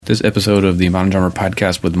This episode of the Modern Drummer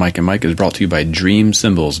Podcast with Mike and Mike is brought to you by Dream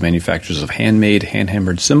Cymbals, manufacturers of handmade,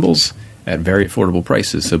 hand-hammered cymbals at very affordable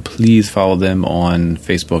prices. So please follow them on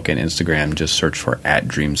Facebook and Instagram. Just search for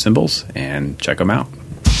 @DreamCymbals and check them out.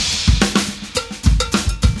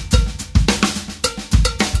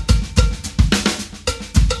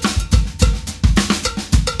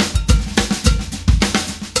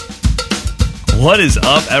 What is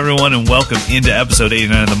up, everyone, and welcome into episode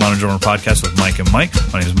 89 of the Modern Drummer Podcast with Mike and Mike.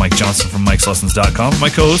 My name is Mike Johnson from Mike'sLessons.com. My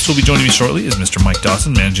co-host who will be joining me shortly is Mr. Mike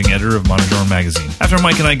Dawson, managing editor of Modern Drummer Magazine. After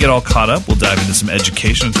Mike and I get all caught up, we'll dive into some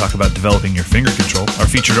education and talk about developing your finger control. Our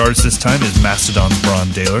featured artist this time is Mastodon's Brann,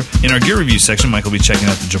 Dailor. In our gear review section, Mike will be checking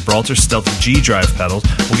out the Gibraltar Stealth G Drive pedals.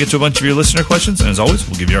 We'll get to a bunch of your listener questions, and as always,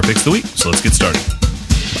 we'll give you our picks of the week. So let's get started.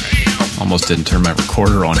 Almost didn't turn my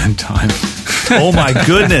recorder on in time. Oh my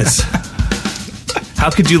goodness. How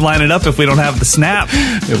could you line it up if we don't have the snap?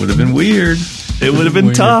 It would have been weird. It would have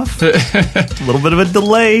been tough. A little bit of a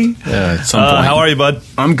delay. At some point. How are you, bud?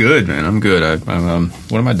 I'm good, man. I'm good.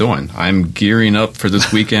 What am I doing? I'm gearing up for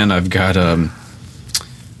this weekend. I've got a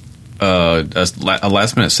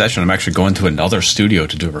last-minute session. I'm actually going to another studio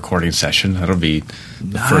to do a recording session. That'll be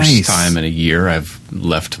the first time in a year I've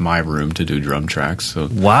left my room to do drum tracks. So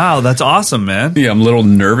wow, that's awesome, man. Yeah, I'm a little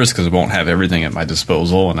nervous because I won't have everything at my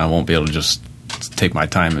disposal, and I won't be able to just take my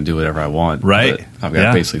time and do whatever I want. Right. But I've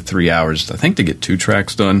got basically 3 hours, I think, to get 2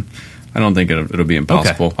 tracks done. I don't think it'll be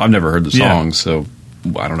impossible. Okay. I've never heard the songs, so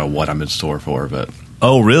I don't know what I'm in store for. But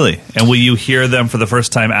oh, really? And will you hear them for the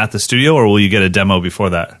first time at the studio, or will you get a demo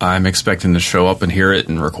before that? I'm expecting to show up and hear it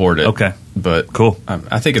and record it. Okay. But cool.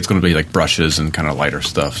 I think it's going to be like brushes and kind of lighter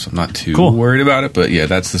stuff, so I'm not too worried about it. But yeah,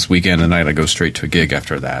 that's this weekend, and I go straight to a gig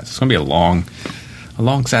after that. So it's going to be a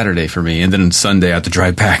long Saturday for me. And then Sunday I have to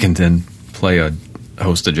drive back and then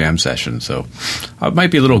host a jam session, so I might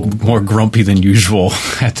be a little more grumpy than usual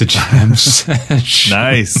at the jam session.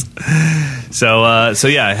 Nice. So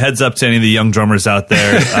yeah, heads up to any of the young drummers out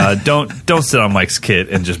there. Don't sit on Mike's kit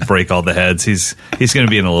and just break all the heads. He's going to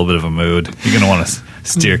be in a little bit of a mood. You're going to want to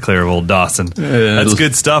steer clear of old Dawson. That's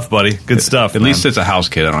good stuff, buddy. Good stuff. At least it's a house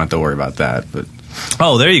kit. I don't have to worry about that. But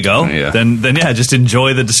oh, there you go. Yeah. Then yeah, just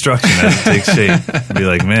enjoy the destruction as it takes shape. Be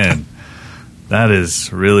like, man, that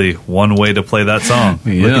is really one way to play that song.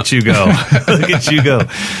 Yeah. Look at you go. Look at you go.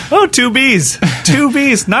 Oh, 2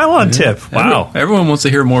 Bs. Nylon tip. Wow. Everyone wants to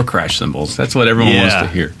hear more crash cymbals. That's what everyone wants to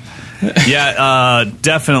hear. Yeah,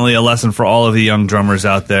 definitely a lesson for all of the young drummers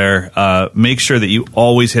out there. Make sure that you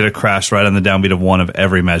always hit a crash right on the downbeat of 1 of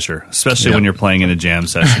every measure, especially when you're playing in a jam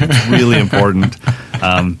session. It's really important.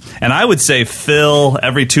 And I would say fill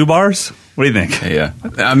every 2 bars. What do you think? Yeah.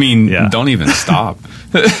 I mean, don't even stop.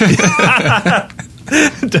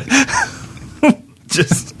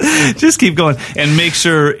 Just keep going, and make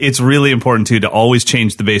sure it's really important too to always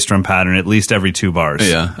change the bass drum pattern at least every 2 bars.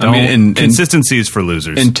 Yeah, I mean, consistency is for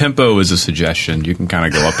losers. And tempo is a suggestion. You can kind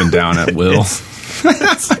of go up and down at will.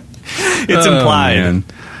 It's implied. Man.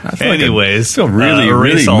 Anyways, I feel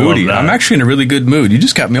really moody. I'm actually in a really good mood. You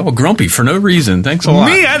just got me all grumpy for no reason. Thanks a lot.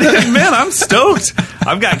 Man, I'm stoked.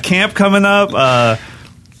 I've got camp coming up.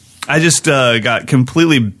 I just got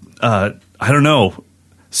completely,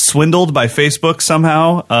 swindled by Facebook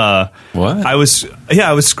somehow. What? I was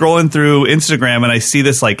scrolling through Instagram and I see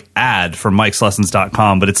this like ad for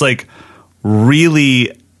Mike'sLessons.com, but it's like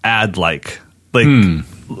really ad-like.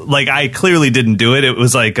 Like I clearly didn't do it. It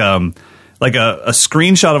was like a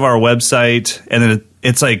screenshot of our website, and then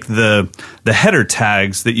it's like the header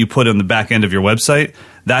tags that you put in the back end of your website.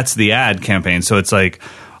 That's the ad campaign. So it's like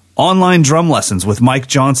online drum lessons with Mike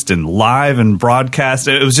Johnston, live and broadcast.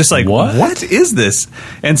 It was just like, what is this?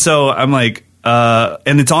 And so I'm like,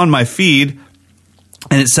 and it's on my feed,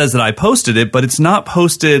 and it says that I posted it, but it's not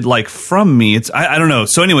posted like from me. It's I don't know.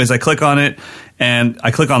 So anyways, I click on it. And I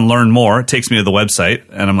click on Learn More. It takes me to the website.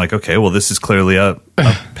 And I'm like, okay, well, this is clearly a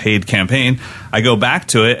paid campaign. I go back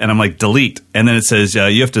to it, and I'm like, delete. And then it says,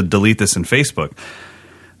 you have to delete this in Facebook.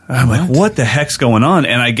 I'm like, what the heck's going on?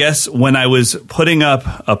 And I guess when I was putting up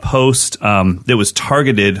a post that was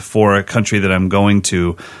targeted for a country that I'm going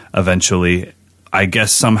to eventually, I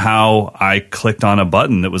guess somehow I clicked on a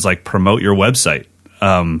button that was like, promote your website.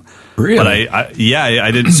 Really? But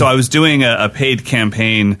I did. So I was doing a paid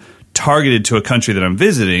campaign targeted to a country that I'm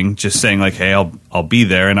visiting, just saying like, hey, I'll be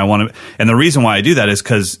there, and I want to. And the reason why I do that is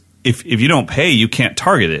because if you don't pay, you can't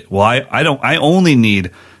target it. Well, I only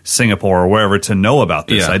need Singapore or wherever to know about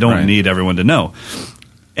this. I don't need everyone to know.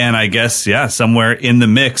 And I guess, somewhere in the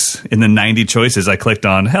mix, in the 90 choices, I clicked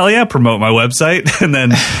on, hell yeah, promote my website. And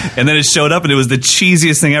then it showed up, and it was the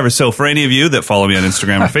cheesiest thing ever. So for any of you that follow me on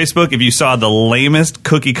Instagram or Facebook, if you saw the lamest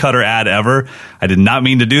cookie cutter ad ever, I did not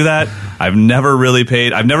mean to do that. I've never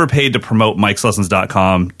paid to promote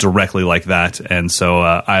Mike'sLessons.com directly like that. And so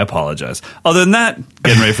I apologize. Other than that,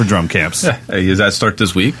 getting ready for drum camps. Hey, does that start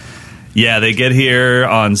this week? Yeah, they get here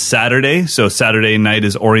on Saturday. So Saturday night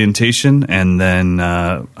is orientation, and then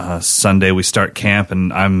Sunday we start camp,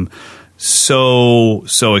 and I'm so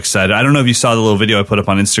excited. I don't know if you saw the little video I put up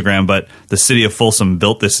on Instagram, but the city of Folsom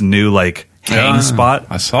built this new hang spot.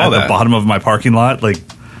 I saw at the bottom of my parking lot.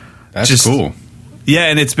 That's cool. Yeah,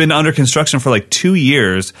 and it's been under construction for 2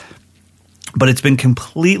 years. But it's been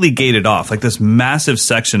completely gated off. This massive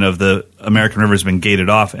section of the American River has been gated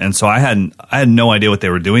off, and so I had no idea what they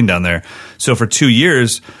were doing down there. So for 2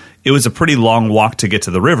 years, it was a pretty long walk to get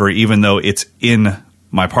to the river, even though it's in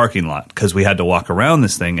my parking lot, because we had to walk around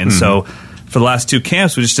this thing. And so for the last 2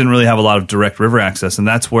 camps, we just didn't really have a lot of direct river access, and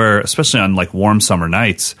that's where, especially on warm summer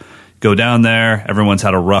nights, go down there. Everyone's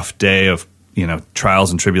had a rough day of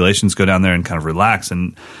trials and tribulations, go down there and kind of relax.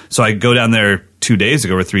 And so I go down there 2 days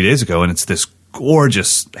ago or 3 days ago, and it's this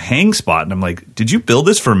gorgeous hang spot. And I'm like, did you build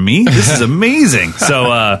this for me? This is amazing.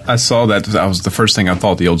 So I saw that. That was the first thing I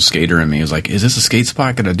thought. The old skater in me was like, is this a skate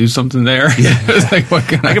spot? Can I do something there? Yeah.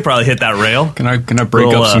 I could probably hit that rail. Can I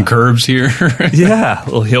break up some curbs here? Yeah. A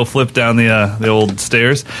little heel flip down the old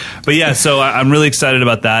stairs. But yeah, so I'm really excited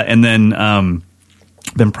about that. And then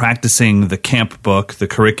been practicing the camp book, the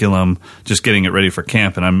curriculum, just getting it ready for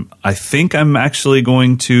camp. And I think I'm actually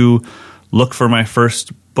going to look for my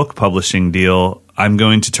first book publishing deal. I'm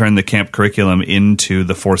going to turn the camp curriculum into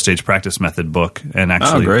the 4-stage practice method book. And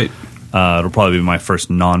actually, great. It'll probably be my first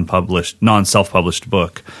non-self-published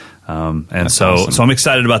book. So I'm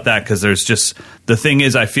excited about that, because there's just, the thing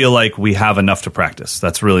is, I feel like we have enough to practice.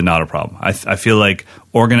 That's really not a problem. I feel like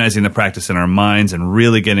organizing the practice in our minds and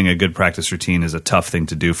really getting a good practice routine is a tough thing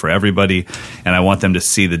to do for everybody. And I want them to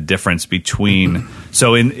see the difference between,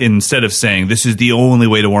 so instead of saying, this is the only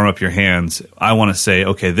way to warm up your hands, I want to say,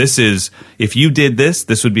 okay, if you did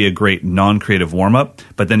this would be a great non-creative warm up.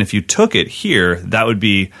 But then if you took it here, that would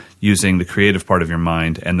be using the creative part of your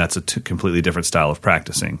mind, and that's a completely different style of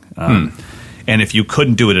practicing. And if you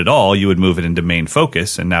couldn't do it at all, you would move it into main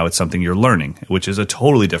focus, and now it's something you're learning, which is a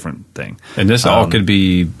totally different thing. And this all could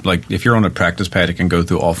be, if you're on a practice pad, it can go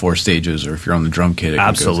through all 4 stages, or if you're on the drum kit, it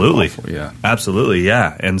can go through all 4. Yeah. Absolutely,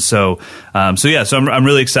 yeah. And so I'm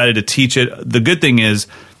really excited to teach it. The good thing is,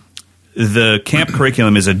 the camp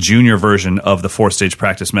curriculum is a junior version of the 4-stage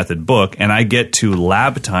practice method book, and I get to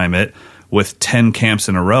lab time it with 10 camps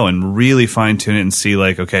in a row and really fine tune it and see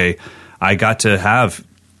okay, I got to have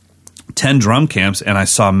 10 drum camps and I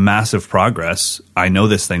saw massive progress. I know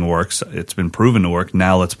this thing works. It's been proven to work.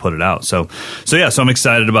 Now let's put it out. So I'm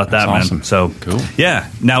excited about that, awesome. Man. So cool. Yeah.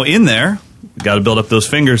 Now in there, got to build up those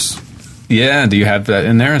fingers. Yeah. Do you have that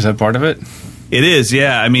in there? Is that part of it? It is.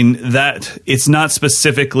 Yeah. I mean, that it's not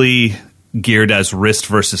specifically geared as wrist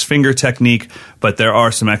versus finger technique, but there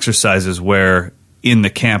are some exercises where in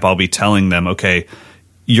the camp I'll be telling them, okay,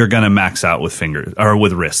 you're going to max out with fingers or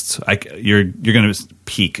with wrists. You're going to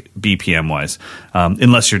peak BPM wise,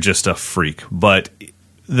 unless you're just a freak. But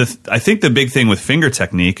I think the big thing with finger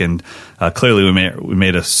technique, and clearly we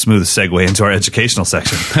made a smooth segue into our educational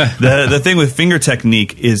section. The thing with finger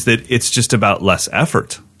technique is that it's just about less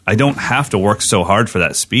effort. I don't have to work so hard for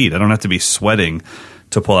that speed. I don't have to be sweating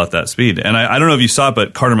to pull out that speed. And I don't know if you saw it,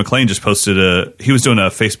 but Carter McLean just posted he was doing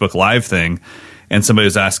a Facebook Live thing, and somebody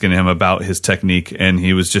was asking him about his technique, and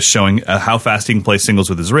he was just showing how fast he can play singles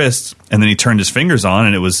with his wrists, and then he turned his fingers on,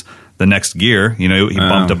 and it was the next gear. He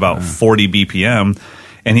bumped about 40 BPM,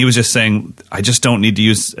 and he was just saying, I just don't need to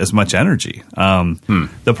use as much energy.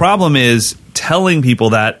 The problem is telling people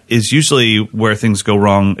that is usually where things go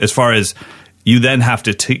wrong, as far as you then have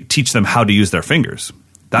to teach them how to use their fingers.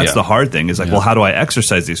 That's the hard thing, is well, how do I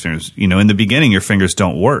exercise these fingers? In the beginning, your fingers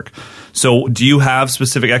don't work. So do you have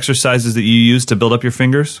specific exercises that you use to build up your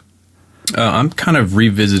fingers? I'm kind of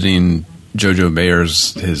revisiting Jojo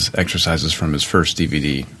Bayer's his exercises from his first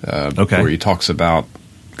DVD, where he talks about,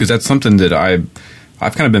 because that's something that I've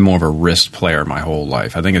kind of been more of a wrist player my whole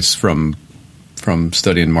life. I think it's from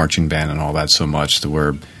studying marching band and all that so much, to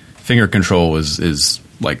where finger control is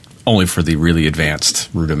like only for the really advanced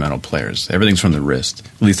rudimental players. Everything's from the wrist,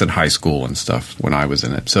 at least in high school and stuff when I was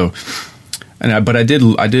in it. So, but I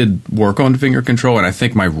did work on finger control, and I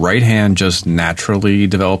think my right hand just naturally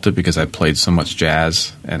developed it because I played so much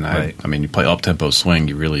jazz. And I mean, you play up tempo swing,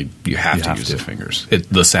 you have to use the fingers.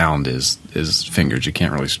 The sound is fingers. You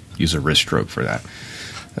can't really use a wrist stroke for that.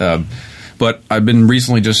 But I've been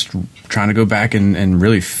recently just trying to go back and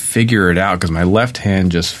really figure it out, because my left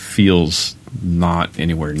hand just feels not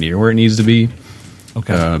anywhere near where it needs to be.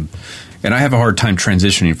 Okay. And I have a hard time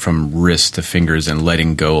transitioning from wrist to fingers and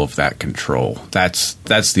letting go of that control. That's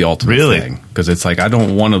the ultimate thing. Because it's like, I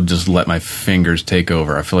don't want to just let my fingers take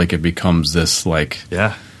over. I feel like it becomes this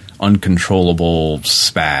uncontrollable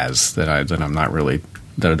spaz that I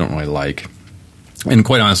don't really like. And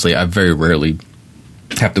quite honestly, I very rarely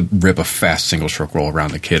have to rip a fast single stroke roll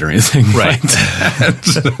around the kit or anything like that.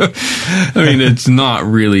 So, I mean, it's not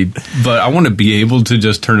really, but I want to be able to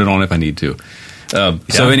just turn it on if I need to.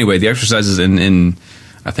 So anyway, the exercises in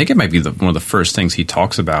I think it might be one of the first things he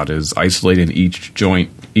talks about is isolating each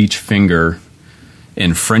joint, each finger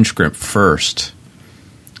in French grip first.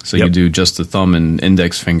 So you do just the thumb and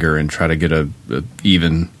index finger and try to get a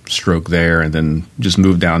even stroke there, and then just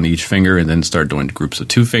move down to each finger and then start doing groups of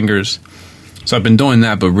 2 fingers. So I've been doing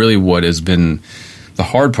that, but really what has been the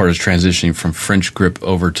hard part is transitioning from French grip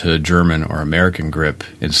over to German or American grip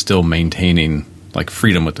and still maintaining like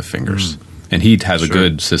freedom with the fingers. And he has a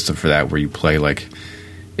good system for that, where you play like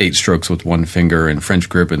 8 strokes with 1 finger in French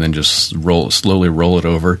grip and then just slowly roll it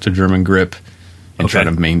over to German grip and try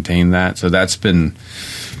to maintain that. So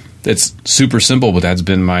it's super simple, but that's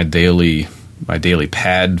been my daily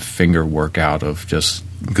pad finger workout of just,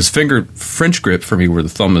 because French grip for me, where the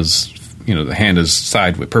thumb is, the hand is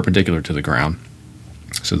sideways, perpendicular to the ground.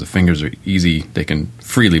 So the fingers are easy. They can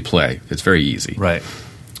freely play. It's very easy. Right.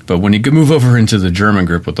 But when you can move over into the German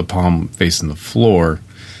grip with the palm facing the floor,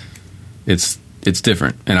 it's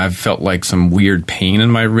different. And I've felt like some weird pain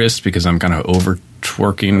in my wrist because I'm kind of over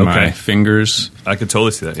twerking my fingers. I could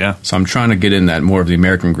totally see that, yeah. So I'm trying to get in that more of the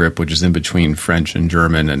American grip, which is in between French and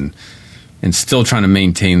German, and still trying to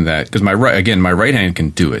maintain that. Because my right hand can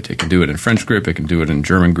do it. It can do it in French grip. It can do it in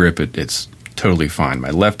German grip. It's totally fine.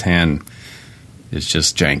 My left hand is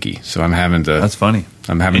just janky. So I'm having to... That's funny.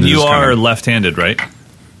 And you are left-handed, right?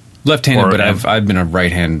 Left-handed, but I've been a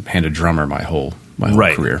right-handed drummer my whole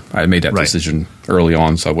career. I made that decision early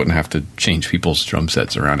on, so I wouldn't have to change people's drum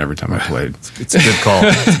sets around every time I played. It's a good call.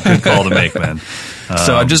 It's a good call to make, man.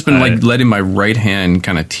 So I've just been letting my right hand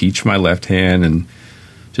kind of teach my left hand and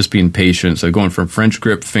just being patient. So going from French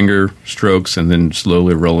grip, finger strokes, and then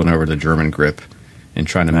slowly rolling over to German grip and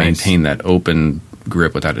trying to maintain that open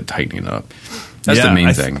grip without it tightening up. That's the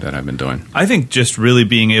main thing that I've been doing. I think just really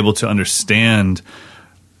being able to understand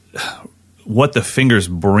what the fingers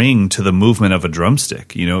bring to the movement of a drumstick,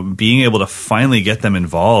 being able to finally get them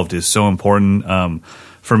involved is so important.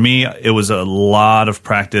 For me, it was a lot of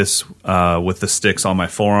practice with the sticks on my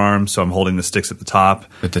forearm. So I'm holding the sticks at the top,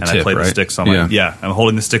 at the and tip, I play the sticks on my I'm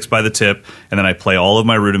holding the sticks by the tip, and then I play all of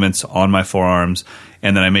my rudiments on my forearms,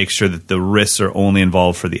 and then I make sure that the wrists are only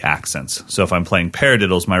involved for the accents. So if I'm playing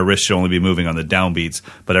paradiddles, my wrists should only be moving on the downbeats,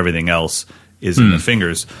 but everything else is in the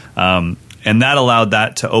fingers. And that allowed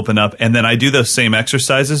that to open up. And then I do those same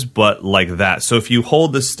exercises, but like that. So if you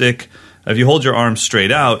hold your arm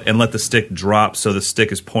straight out and let the stick drop so the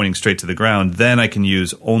stick is pointing straight to the ground, then I can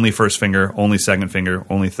use only first finger, only second finger,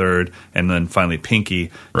 only third, and then finally pinky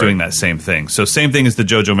doing that same thing. So same thing as the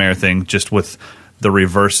Jojo Mayer thing, just with the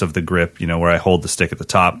reverse of the grip, where I hold the stick at the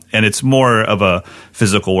top. And it's more of a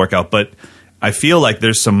physical workout. But I feel like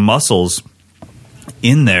there's some muscles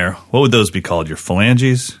in there. What would those be called? Your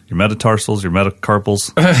phalanges, your metatarsals, your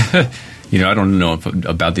metacarpals? I don't know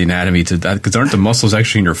about the anatomy to that, because aren't the muscles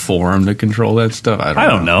actually in your forearm to control that stuff? I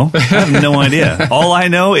don't know. I have no idea. All I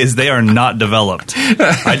know is they are not developed.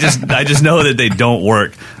 I just know that they don't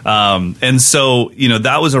work. And so,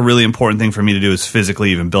 that was a really important thing for me to do, is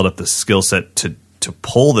physically even build up the skill set to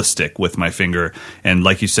pull the stick with my finger and,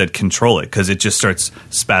 like you said, control it, because it just starts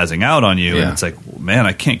spazzing out on you. And it's like, man,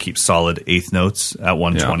 I can't keep solid eighth notes at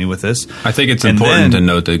 120 with this. I think it's important to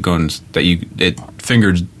note that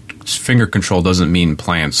finger control doesn't mean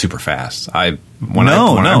playing super fast. I'm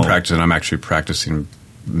practicing, I'm actually practicing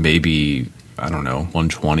maybe, I don't know,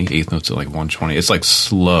 120, eighth notes at like 120. It's like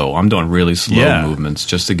slow. I'm doing really slow movements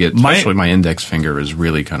just to get, especially my index finger is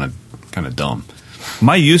really kind of dumb.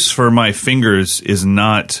 My use for my fingers is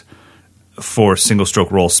not for single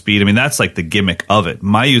stroke roll speed. I mean, that's like the gimmick of it.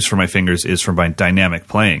 My use for my fingers is for my dynamic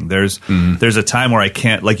playing. There's a time where I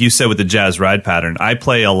can't, like you said with the jazz ride pattern, I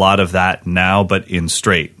play a lot of that now, but in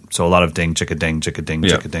straight. So a lot of ding, chicka ding, chicka ding,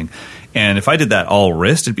 chicka ding. And if I did that all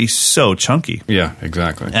wrist, it'd be so chunky. Yeah,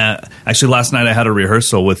 exactly. Actually, last night I had a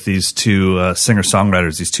rehearsal with these two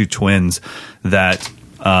singer-songwriters, these two twins that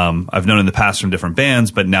I've known in the past from different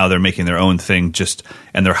bands, but now they're making their own thing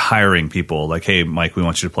and they're hiring people like, hey, Mike, we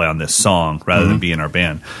want you to play on this song rather than be in our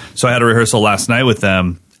band. So I had a rehearsal last night with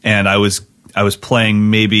them, and I was I was playing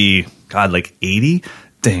maybe, God, like 80.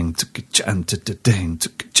 Ding, ding,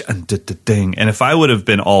 ding. And if I would have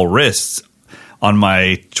been all wrists on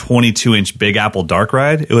my 22-inch Big Apple Dark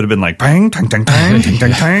Ride, it would have been like bang, tang, tang, tang, tang,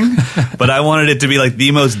 tang, tang. But I wanted it to be like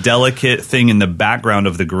the most delicate thing in the background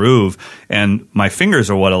of the groove, and my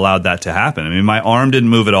fingers are what allowed that to happen. I mean, my arm didn't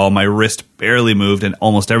move at all, my wrist barely moved, and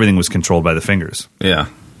almost everything was controlled by the fingers. Yeah.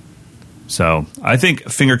 So I think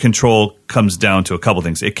finger control comes down to a couple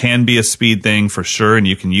things. It can be a speed thing for sure, and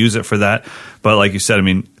you can use it for that. But like you said, I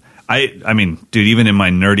mean, dude, even in my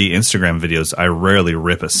nerdy Instagram videos, I rarely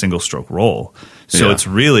rip a single stroke roll. So it's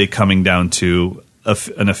really coming down to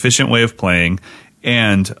an efficient way of playing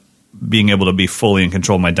and being able to be fully in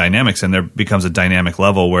control of my dynamics. And there becomes a dynamic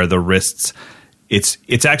level where the wrists,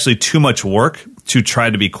 it's actually too much work to try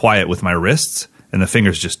to be quiet with my wrists, and the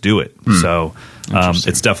fingers just do it. So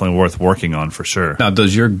it's definitely worth working on for sure. Now,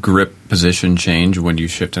 does your grip position change when you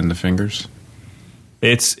shift in the fingers?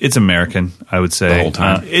 It's American, I would say. The whole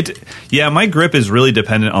time? My grip is really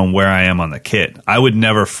dependent on where I am on the kit. I would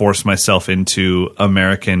never force myself into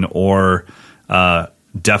American or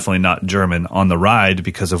definitely not German on the ride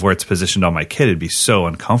because of where it's positioned on my kit. It'd be so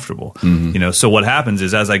uncomfortable. So what happens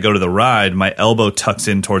is as I go to the ride, my elbow tucks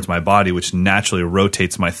in towards my body, which naturally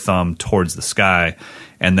rotates my thumb towards the sky.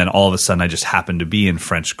 And then all of a sudden I just happen to be in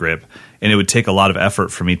French grip. And it would take a lot of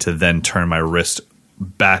effort for me to then turn my wrist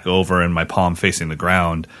back over and my palm facing the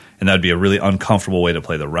ground, and that would be a really uncomfortable way to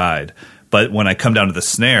play the ride. But when I come down to the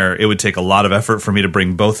snare, it would take a lot of effort for me to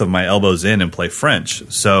bring both of my elbows in and play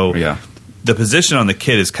French. So the position on the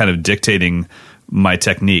kit is kind of dictating my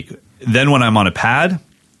technique. Then when I'm on a pad,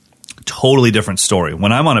 totally different story.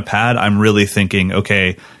 When I'm on a pad, I'm really thinking,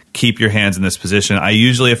 okay, keep your hands in this position. I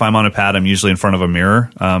usually, if I'm on a pad, I'm usually in front of a mirror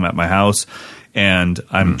at my house, and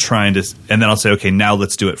I'm trying to, and then I'll say, okay, now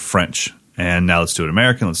let's do it French. And now let's do it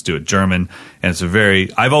American, let's do it German. And it's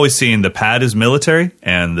I've always seen the pad is military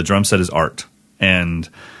and the drum set is art. And,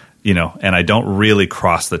 and I don't really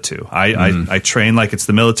cross the two. I train like it's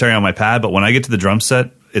the military on my pad, but when I get to the drum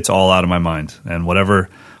set, it's all out of my mind. And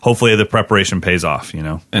hopefully the preparation pays off,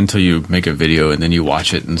 Until you make a video and then you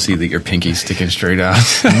watch it and see that your pinky's sticking straight out.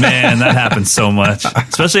 Man, that happens so much.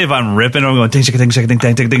 Especially if I'm ripping or I'm going ding, ding, ding, ding,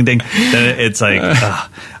 ding, ding, ding, ding. Then it's like,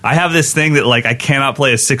 I have this thing that like I cannot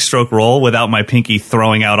play a 6-stroke roll without my pinky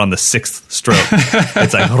throwing out on the 6th stroke.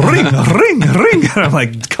 It's like ring, ring, ring. And I'm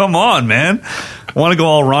like, come on, man. I want to go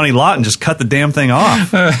all Ronnie Lott and just cut the damn thing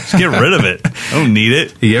off. Just get rid of it. I don't need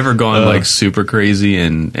it. You ever gone like super crazy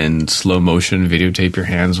and slow motion videotape your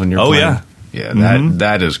hands when you're playing? Yeah,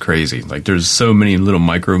 that is crazy. Like there's so many little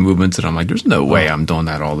micro movements that I'm like, there's no way I'm doing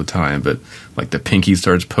that all the time. But like the pinky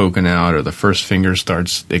starts poking out or the first finger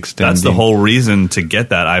starts extending. That's the whole reason to get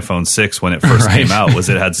that iPhone 6 when it first came out, was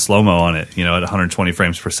it had slow-mo on it, at 120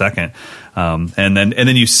 frames per second. And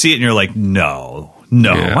then you see it and you're like, no,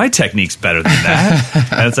 my technique's better than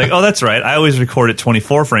that. And it's like, oh, that's right. I always record at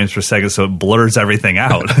 24 frames per second, so it blurs everything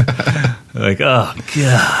out. Like, oh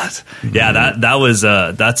God. Yeah,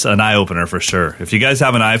 that's an eye opener for sure. If you guys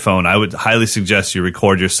have an iPhone, I would highly suggest you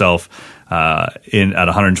record yourself at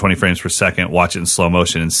 120 frames per second, watch it in slow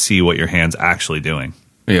motion, and see what your hand's actually doing.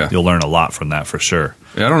 Yeah, you'll learn a lot from that for sure.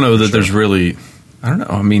 Yeah, I don't know that there's really. I don't know.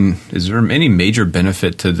 I mean, is there any major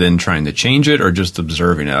benefit to then trying to change it or just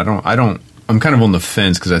observing it? I'm kind of on the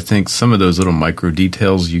fence because I think some of those little micro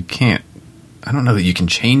details you can't. I don't know that you can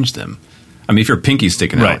change them. I mean, if your pinky's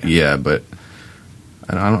sticking out, yeah, but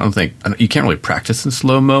I don't think you can't really practice in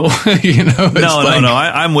slow mo. No.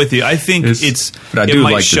 I'm with you. I think it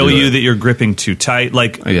might show you that you're gripping too tight.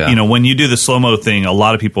 Like when you do the slow mo thing, a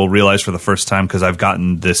lot of people realize for the first time, because I've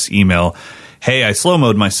gotten this email, hey, I slow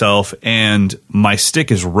mode myself and my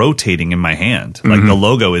stick is rotating in my hand, like the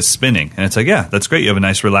logo is spinning, and it's like, yeah, that's great. You have a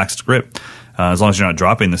nice relaxed grip. As long as you're not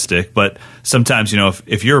dropping the stick. But sometimes,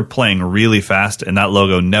 if you're playing really fast and that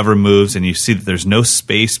logo never moves and you see that there's no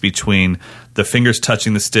space between the fingers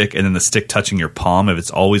touching the stick and then the stick touching your palm, if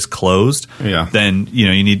it's always closed, then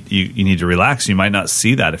you need to relax. You might not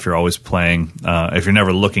see that if you're always playing, if you're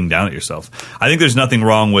never looking down at yourself. I think there's nothing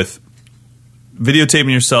wrong with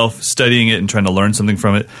videotaping yourself, studying it, and trying to learn something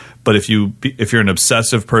from it. But if you're an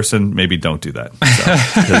obsessive person, maybe don't do that.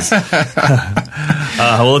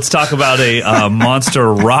 Well, let's talk about a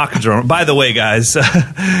monster rock drum. By the way, guys,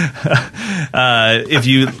 I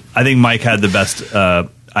think Mike had the best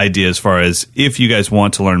idea as far as if you guys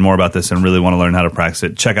want to learn more about this and really want to learn how to practice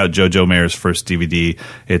it, check out Jojo Mayer's first DVD.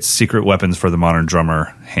 It's Secret Weapons for the Modern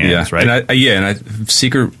Drummer Hands, right?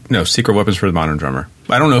 Secret Weapons for the Modern Drummer.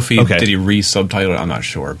 I don't know if did he re-subtitle it? I'm not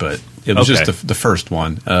sure, but It was just the first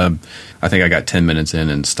one. I think I got 10 minutes in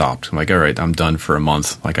and stopped. I'm like, all right, I'm done for a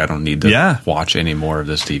month. Like, I don't need to watch any more of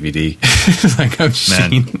this DVD. Like, I've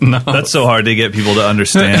seen enough. That's so hard to get people to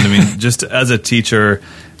understand. I mean, just as a teacher,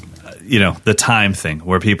 the time thing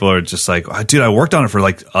where people are just like, oh, dude, I worked on it for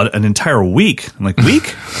like an entire week. I'm like,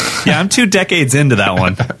 week? Yeah, I'm 2 decades into that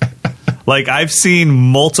one. Like, I've seen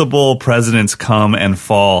multiple presidents come and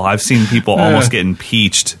fall. I've seen people almost get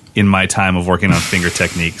impeached in my time of working on finger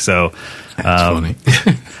technique. So, that's funny.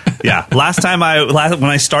 Yeah. When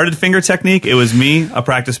I started finger technique, it was me, a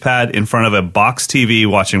practice pad in front of a box TV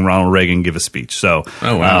watching Ronald Reagan give a speech. So,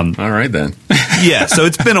 oh, wow. All right, then. Yeah. So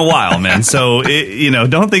it's been a while, man. So,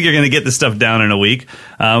 don't think you're going to get this stuff down in a week.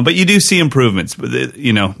 But you do see improvements. But,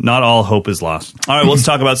 not all hope is lost. All right. Well, let's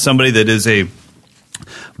talk about somebody that is a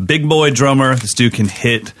big boy drummer. This dude can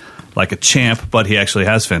hit like a champ, but he actually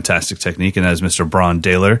has fantastic technique, and that is Mr. Brann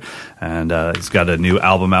Dailor. And he's got a new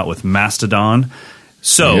album out with Mastodon.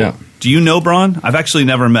 So, Do you know Brann? I've actually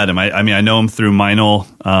never met him. I mean, I know him through Meinl,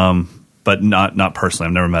 but not personally.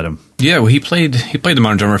 I've never met him. Yeah, well, he played the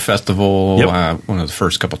Modern Drummer Festival one of the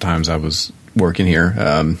first couple times I was working here.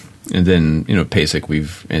 And then, PASIC, I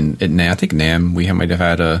think NAMM, we might have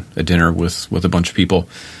had a dinner with a bunch of people.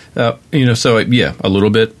 So, a little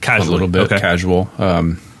bit. Casually. Casual.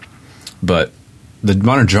 But the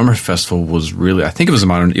Modern Drummer Festival was really, I think it was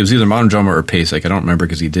either Modern Drummer or PASIC. I don't remember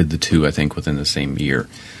because he did the two, I think, within the same year.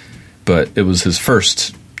 But it was his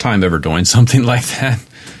first time ever doing something like that.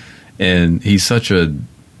 And he's such a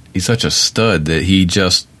stud that he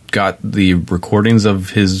just got the recordings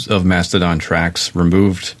of Mastodon tracks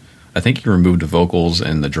removed. I think he removed the vocals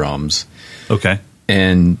and the drums. Okay.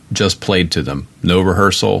 And just played to them. No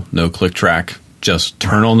rehearsal, no click track. Just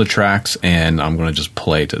turn on the tracks, and I'm going to just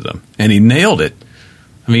play to them. And he nailed it.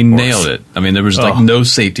 I mean, nailed it. I mean, there was no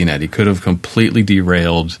safety net. He could have completely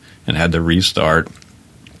derailed and had to restart.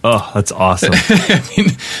 Oh, that's awesome. I mean,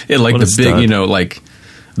 the big, like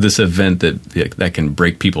this event that can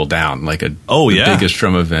break people down, like the biggest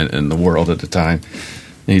drum event in the world at the time.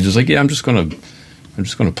 And he's just like, I'm just going to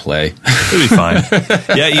play. It'll be fine.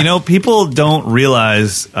 Yeah, people don't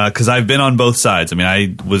realize, because I've been on both sides. I mean,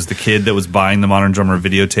 I was the kid that was buying the Modern Drummer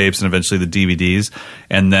videotapes and eventually the DVDs.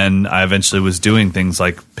 And then I eventually was doing things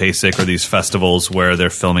like PASIC or these festivals where they're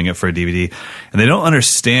filming it for a DVD. And they don't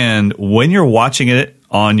understand when you're watching it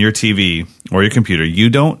on your TV or your computer, you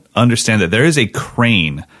don't understand that there is a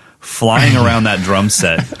crane flying around that drum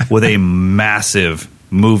set with a massive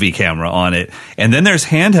movie camera on it, and then there's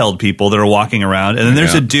handheld people that are walking around, and then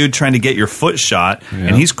there's a dude trying to get your foot shot,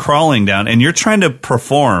 and he's crawling down, and you're trying to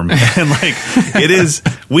perform, and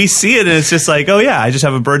we see it, and it's just like, oh yeah, I just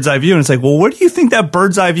have a bird's eye view, and it's like, well, where do you think that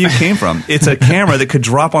bird's eye view came from? It's a camera that could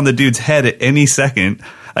drop on the dude's head at any second,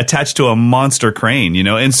 attached to a monster crane,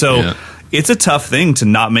 and so. It's a tough thing to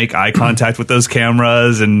not make eye contact with those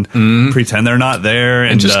cameras and pretend they're not there,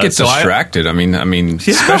 and just get distracted. I mean,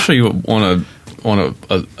 especially on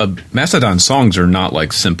a Mastodon songs are not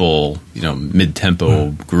like simple,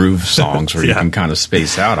 mid-tempo groove songs where you can kind of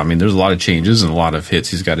space out. I mean, there's a lot of changes and a lot of hits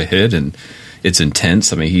he's got to hit, and it's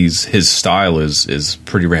intense. I mean, his style is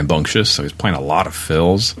pretty rambunctious, so he's playing a lot of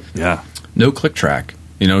fills. Yeah, no click track.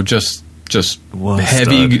 Just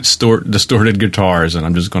heavy distorted guitars, and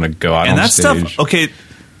I'm just going to go out on stage. And that stuff, okay,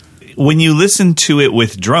 when you listen to it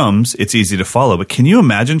with drums, it's easy to follow. But can you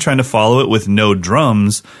imagine trying to follow it with no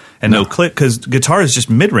drums and no click? Because guitar is just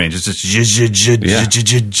mid-range. It's just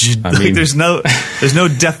there's no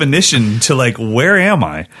definition to where am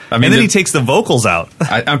I? And then he takes the vocals out.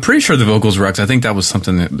 I'm pretty sure the vocals were, I think that was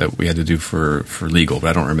something that we had to do for legal,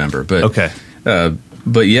 but I don't remember. But okay.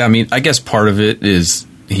 But yeah, I mean, I guess part of it is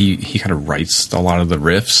he kind of writes a lot of the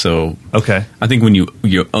riffs. So okay, I think when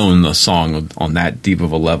you own the song on that deep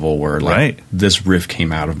of a level where this riff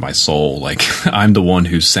came out of my soul, I'm the one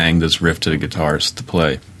who sang this riff to the guitarist to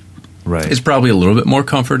play. Right, it's probably a little bit more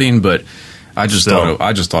comforting, but I just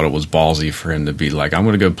thought it was ballsy for him to be like, I'm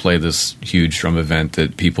going to go play this huge drum event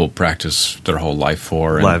that people practice their whole life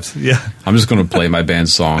for. And I'm just going to play my band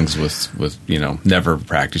songs with never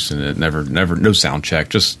practicing it, never no sound check,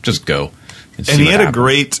 just go. And he had a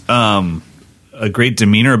great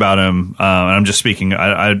demeanor about him. And I'm just speaking.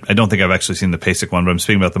 I don't think I've actually seen the PASIC one, but I'm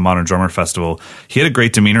speaking about the Modern Drummer Festival. He had a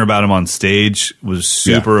great demeanor about him on stage. Was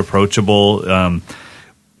super approachable.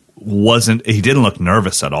 He didn't look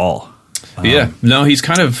nervous at all. No, he's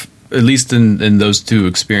kind of, at least in those two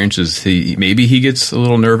experiences, he gets a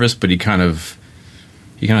little nervous, but he kind of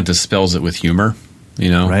dispels it with humor,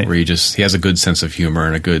 where he has a good sense of humor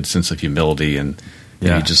and a good sense of humility, and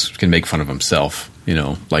he just can make fun of himself,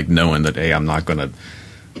 knowing that, hey, I'm not gonna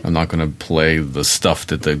I'm not going to play the stuff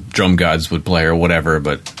that the drum gods would play or whatever,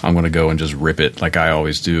 but I'm going to go and just rip it like I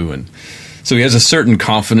always do. And so he has a certain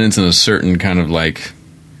confidence and a certain kind of like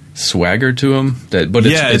swagger to him. But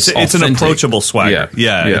it's an approachable swagger.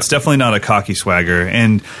 Yeah, it's definitely not a cocky swagger.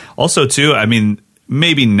 And also, too, I mean,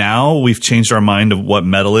 maybe now we've changed our mind of what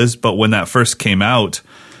metal is, but when that first came out,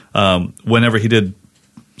 whenever he did,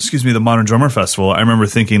 the Modern Drummer Festival, I remember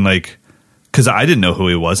thinking like, because I didn't know who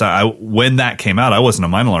he was. When that came out, I wasn't a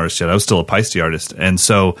Meinl artist yet. I was still a Peisty artist. And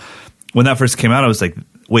so when that first came out, I was like,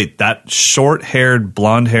 wait, that short-haired,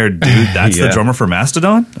 blonde-haired dude, that's the drummer for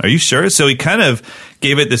Mastodon? Are you sure? So he kind of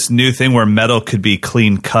gave it this new thing where metal could be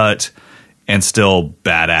clean-cut and still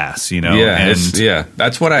badass, you know? Yeah,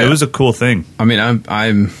 that's what it was a cool thing. I mean,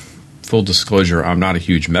 I'm full disclosure, I'm not a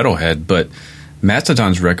huge metalhead, but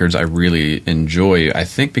Mastodon's records I really enjoy. I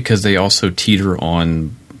think because they also teeter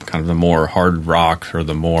on kind of the more hard rock or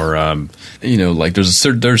the more, like there's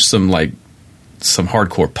some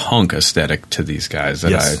hardcore punk aesthetic to these guys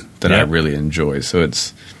that I really enjoy. So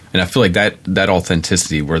and I feel like that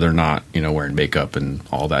authenticity where they're not, wearing makeup and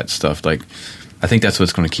all that stuff. Like, I think that's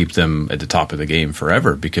what's going to keep them at the top of the game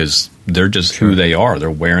forever because they're just who they are. They're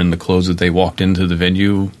wearing the clothes that they walked into the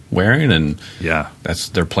venue wearing, and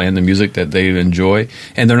they're playing the music that they enjoy,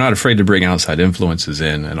 and they're not afraid to bring outside influences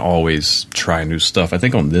in and always try new stuff. I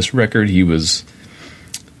think on this record, the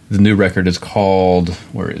new record is called,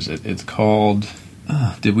 where is it? It's called,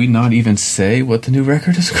 did we not even say what the new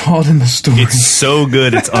record is called in the story? It's so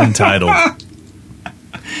good, it's untitled.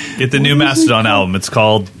 Get the new Mastodon album. It's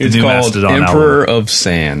called Mastodon Emperor of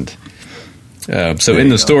Sand. So in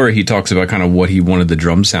the story, he talks about kind of what he wanted the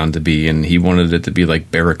drum sound to be, and he wanted it to be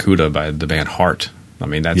like Barracuda by the band Heart. I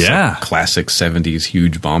mean, that's like classic 70s,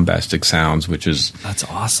 huge bombastic sounds, that's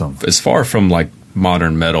awesome. As far from like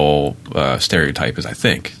modern metal stereotype as I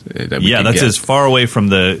think. That's as far away from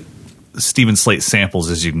the Stephen Slate samples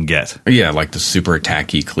as you can get. Yeah, like the super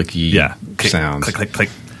attacky, clicky sounds. Click, click, click.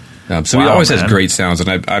 So he always has great sounds, and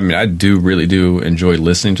I really do enjoy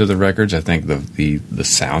listening to the records. I think the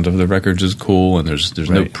sound of the records is cool, and there's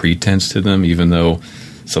no pretense to them, even though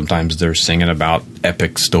sometimes they're singing about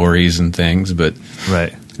epic stories and things. But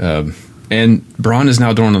and Brann is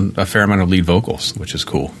now doing a fair amount of lead vocals, which is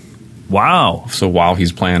cool. Wow! So while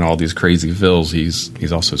he's playing all these crazy fills,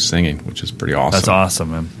 he's also singing, which is pretty awesome. That's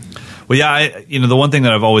awesome, man. Well, yeah, the one thing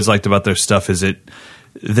that I've always liked about their stuff is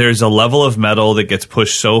there's a level of metal that gets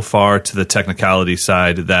pushed so far to the technicality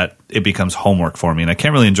side that it becomes homework for me. And I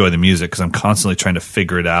can't really enjoy the music because I'm constantly trying to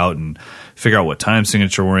figure it out and figure out what time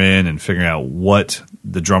signature we're in and figuring out what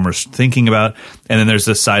the drummer's thinking about. And then there's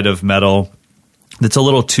this side of metal that's a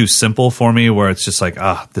little too simple for me where it's just like,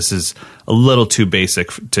 this is a little too basic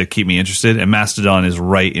to keep me interested. And Mastodon is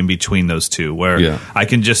right in between those two where I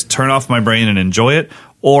can just turn off my brain and enjoy it,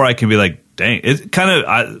 or I can be like, dang, it kind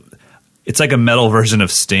of... It's like a metal version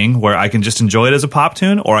of Sting where I can just enjoy it as a pop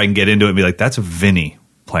tune, or I can get into it and be like, that's Vinny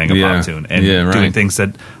playing a pop tune and doing things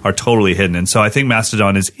that are totally hidden. And so I think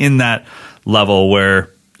Mastodon is in that level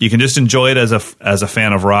where you can just enjoy it as a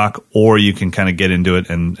fan of rock, or you can kind of get into it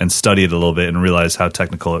and study it a little bit and realize how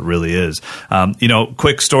technical it really is.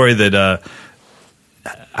 Quick story that,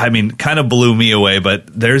 kind of blew me away, but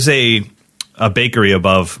there's a bakery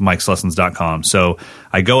above Mike'sLessons.com. So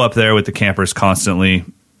I go up there with the campers constantly,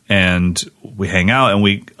 and we hang out, and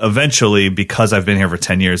we eventually, because I've been here for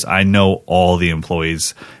 10 years, I know all the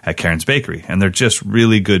employees at Karen's Bakery, and they're just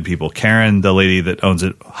really good people. Karen, the lady that owns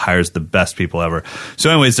it, hires the best people ever. So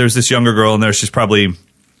anyways, there's this younger girl in there. She's probably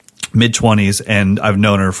mid-20s, and I've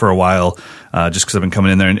known her for a while just because I've been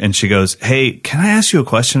coming in there, and she goes, hey, can I ask you a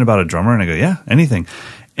question about a drummer? And I go, yeah, anything.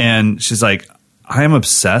 And she's like, I am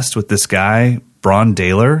obsessed with this guy, Brann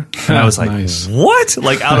Dailor. And I was like, nice. What?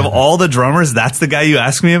 Like, out of all the drummers, that's the guy you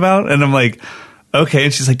asked me about? And I'm like, okay.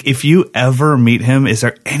 And she's like, if you ever meet him, is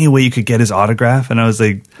there any way you could get his autograph? And I was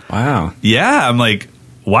like, wow. Yeah. I'm like,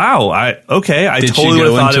 wow. I Did totally would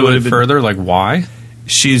have thought it would have been further. Like, why?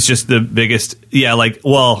 She's just the biggest. Yeah. Like,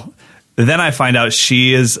 well, then I find out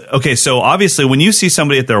she is okay. So obviously, when you see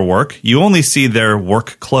somebody at their work, you only see their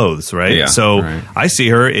work clothes, right? Yeah, so right. I see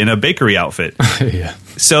her in a bakery outfit. Yeah.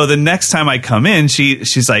 So the next time I come in,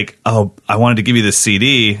 she's like, "Oh, I wanted to give you this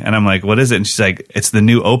CD," and I'm like, "What is it?" And she's like, "It's the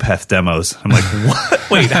new Opeth demos." I'm like,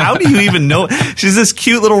 "What? Wait, how do you even know?" She's this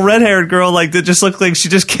cute little red-haired girl, like that just looked like she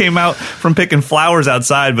just came out from picking flowers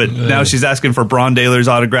outside, but now she's asking for Brann Dailor's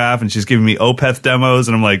autograph, and she's giving me Opeth demos,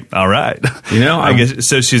 and I'm like, "All right." I guess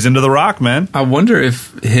so. She's into the rock, man. I wonder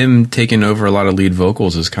if him taking over a lot of lead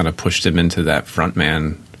vocals has kind of pushed him into that front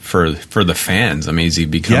man for the fans. I mean, is he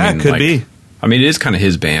becoming? Yeah, it could be. I mean, it is kind of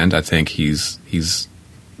his band. I think he's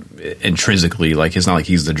intrinsically, like, it's not like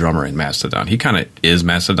he's the drummer in Mastodon. He kind of is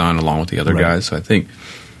Mastodon along with the other guys. So I think,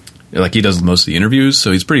 like, he does most of the interviews,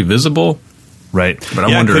 so he's pretty visible. Right. But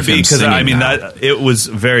I wonder if him because I mean, that it was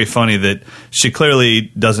very funny that she clearly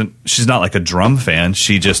doesn't, she's not like a drum fan.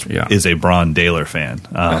 She just is a Brann Dailor fan.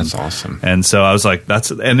 That's awesome. And so I was like,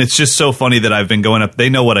 and it's just so funny that I've been going up. They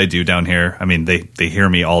know what I do down here. I mean, they hear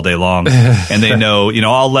me all day long, and they know,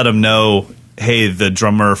 I'll let them know, hey, the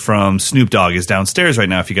drummer from Snoop Dogg is downstairs right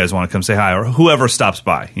now if you guys want to come say hi, or whoever stops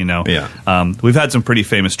by, We've had some pretty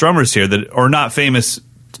famous drummers here that are not famous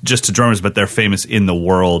just to drummers, but they're famous in the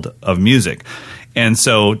world of music. And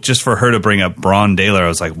so just for her to bring up Brann Dailor, I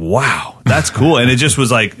was like, wow, that's cool. And it just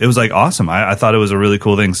was like, awesome. I thought it was a really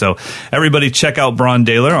cool thing. So everybody check out Brann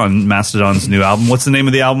Dailor on Mastodon's new album. What's the name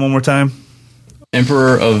of the album one more time?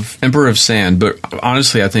 Emperor of Sand. But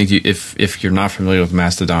honestly, I think if you're not familiar with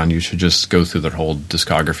Mastodon, you should just go through their whole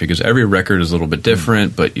discography, because every record is a little bit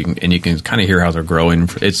different, but you can kind of hear how they're growing.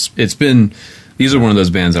 These are one of those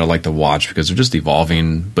bands that I like to watch because they're just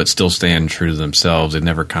evolving, but still staying true to themselves. They've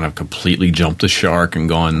never kind of completely jumped the shark and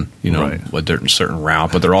gone, a certain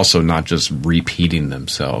route, but they're also not just repeating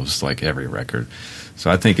themselves like every record. So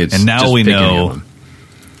I think it's, and now just we picking know.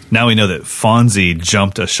 Now we know that Fonzie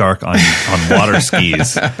jumped a shark on water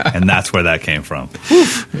skis, and that's where that came from.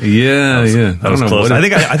 Yeah, that was close.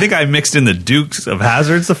 I think I mixed in the Dukes of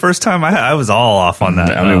Hazzards the first time. I was all off on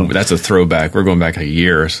that. I mean, that's a throwback. We're going back a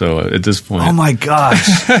year, so at this point. Oh my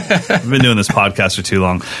gosh, I've been doing this podcast for too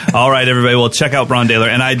long. All right, everybody, well, check out Brann Dailor,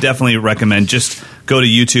 and I definitely recommend just go to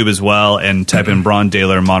YouTube as well and type in Brann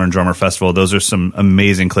Dailor Modern Drummer Festival. Those are some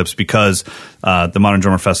amazing clips, because the Modern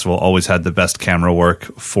Drummer Festival always had the best camera work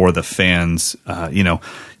for the fans.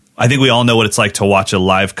 I think we all know what it's like to watch a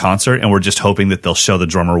live concert, and we're just hoping that they'll show the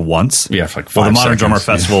drummer once. Yeah, for like 5 Well, the Modern seconds. Drummer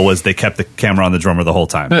Festival was they kept the camera on the drummer the whole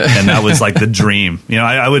time, and that was like the dream.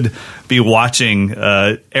 I would be watching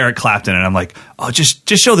Eric Clapton, and I'm like, oh, just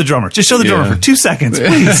show the drummer. Just show the drummer for 2 seconds,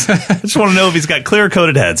 please. I just want to know if he's got clear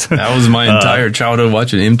coated heads. That was my entire childhood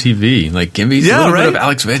watching MTV. Like, give me a little bit of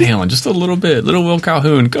Alex Van Halen, just a little bit. Little Will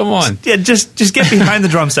Calhoun, come on. Yeah, just get behind the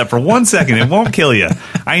drum set for 1 second. It won't kill you.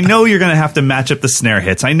 I know you're going to have to match up the snare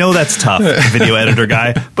hits. I know that's tough, video editor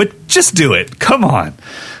guy, but just do it. Come on.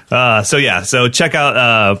 So check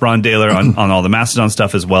out Brann Dailor on all the Mastodon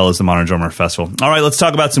stuff, as well as the Modern Drummer Festival. All right, let's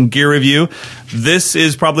talk about some gear review. This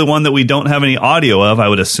is probably one that we don't have any audio of, I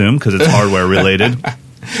would assume, because it's hardware related.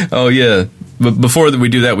 Oh, yeah. But before we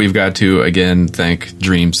do that, we've got to, again, thank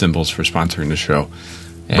Dream Cymbals for sponsoring the show.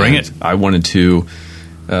 And bring it. I wanted to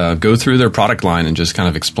go through their product line and just kind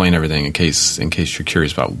of explain everything in case you're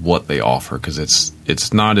curious about what they offer, because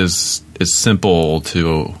it's not as simple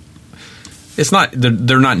to... It's not.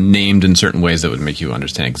 They're not named in certain ways that would make you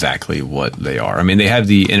understand exactly what they are. I mean, they have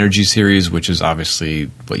the Energy series, which is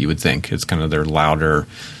obviously what you would think. It's kind of their louder,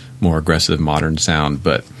 more aggressive, modern sound.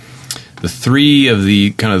 But the three of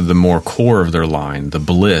the kind of the more core of their line, the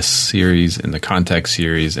Bliss series and the Contact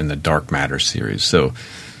series and the Dark Matter series. So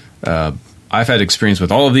I've had experience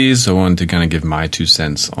with all of these, so I wanted to kind of give my 2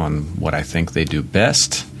 cents on what I think they do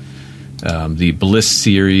best. The Bliss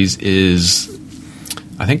series is...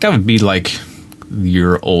 I think that would be like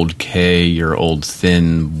your old K, your old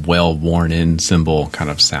thin, well-worn-in cymbal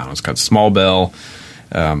kind of sound. It's got small bell.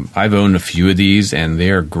 I've owned a few of these, and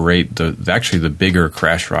they are great. Actually, the bigger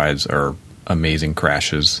crash rides are amazing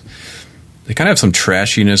crashes. They kind of have some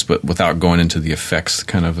trashiness, but without going into the effects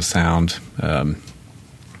kind of a sound.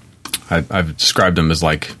 I've described them as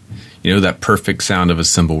like, that perfect sound of a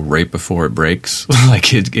cymbal right before it breaks.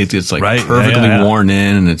 Like it's like perfectly worn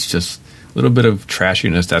in, and it's just... a little bit of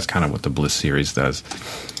trashiness. That's kind of what the Bliss series does.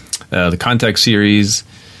 The Contact series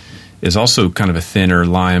is also kind of a thinner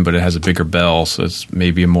line, but it has a bigger bell, so it's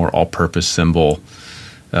maybe a more all-purpose cymbal.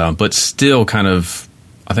 But still kind of,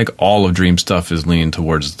 I think all of Dream stuff is leaning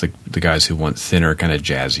towards the guys who want thinner, kind of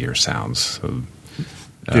jazzier sounds. So,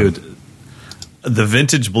 dude, the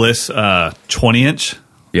vintage Bliss 20-inch?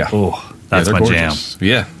 Yeah. Oh, that's my gorgeous. jam.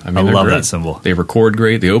 Yeah. I love that cymbal. They record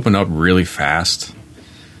great. They open up really fast.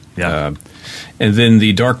 Yeah, and then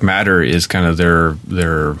the Dark Matter is kind of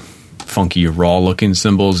their funky, raw-looking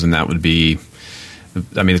cymbals, and that would be,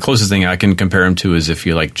 I mean, the closest thing I can compare them to is if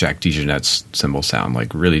you like Jack DeJohnette's cymbal sound,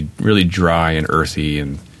 like really, really dry and earthy,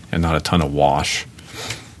 and not a ton of wash.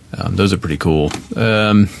 Those are pretty cool.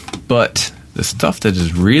 But the stuff that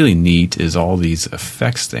is really neat is all these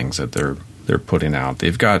effects things that they're putting out.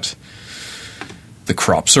 They've got the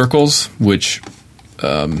crop circles, which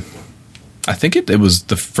I think it was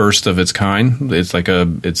the first of its kind. It's like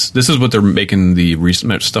this is what they're making the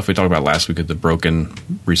recent stuff we talked about last week at the broken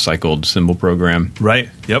recycled cymbal program. Right.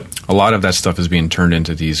 Yep. A lot of that stuff is being turned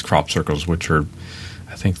into these crop circles, which are,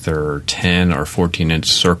 I think they're 10 or 14-inch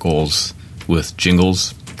circles with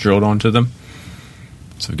jingles drilled onto them.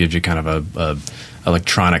 So it gives you kind of a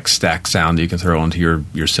electronic stack sound that you can throw into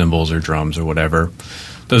your cymbals or drums or whatever.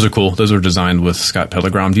 Those are cool. Those were designed with Scott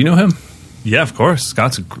Pellegrom. Do you know him? Yeah, of course.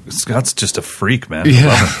 Scott's just a freak, man.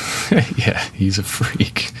 Yeah, yeah, he's a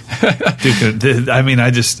freak. Dude, I mean,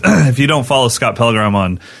 if you don't follow Scott Pellegrom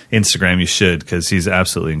on Instagram, you should, because he's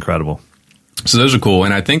absolutely incredible. So those are cool,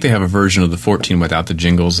 and I think they have a version of the 14 without the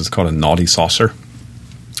jingles. It's called a Naughty Saucer.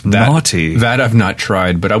 Naughty? That I've not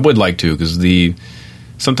tried, but I would like to, because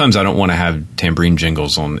sometimes I don't want to have tambourine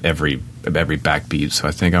jingles on every backbeat. So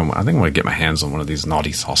I think I want to get my hands on one of these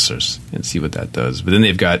Naughty Saucers and see what that does. But then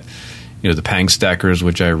they've got the Pang Stackers,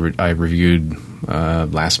 which I reviewed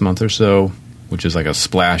last month or so, which is like a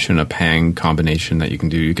splash and a Pang combination that you can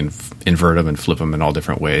do. You can invert them and flip them in all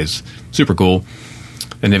different ways. Super cool.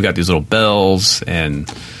 And they've got these little bells, and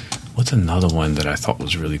what's another one that I thought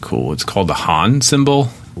was really cool? It's called the Han cymbal.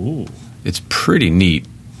 Ooh. It's pretty neat.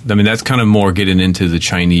 I mean, that's kind of more getting into the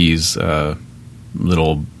Chinese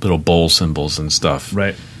little bowl cymbals and stuff.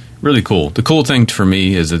 Right. Really cool. The cool thing for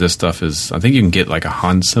me is that this stuff is, I think you can get like a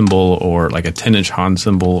Han cymbal or like a 10-inch Han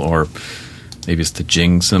cymbal, or maybe it's the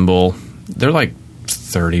Jing cymbal. They're like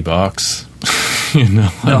 $30.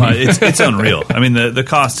 It's unreal. I mean, the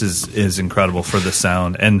cost is incredible for the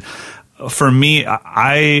sound. And for me,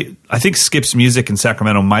 I think Skip's Music in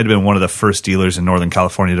Sacramento might have been one of the first dealers in Northern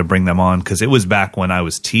California to bring them on, because it was back when I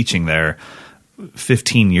was teaching there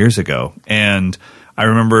 15 years ago. And I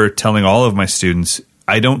remember telling all of my students,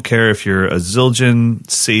 I don't care if you're a Zildjian,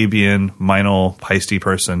 Sabian, Meinl, Paiste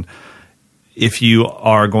person, if you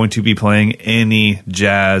are going to be playing any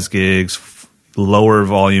jazz gigs, lower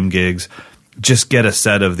volume gigs, just get a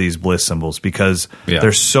set of these Bliss cymbals, because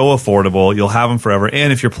they're so affordable. You'll have them forever.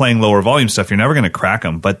 And if you're playing lower volume stuff, you're never going to crack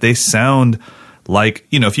them. But they sound like,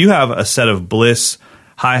 if you have a set of Bliss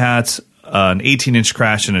hi-hats, an 18-inch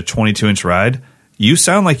crash, and a 22-inch ride, you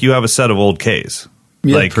sound like you have a set of old Ks.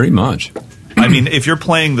 Yeah, pretty much. I mean, if you're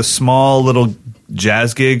playing the small little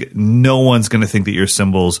jazz gig, no one's going to think that your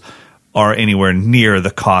cymbals are anywhere near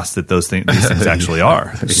the cost that these things actually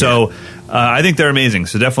are. So I think they're amazing.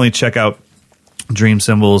 So definitely check out Dream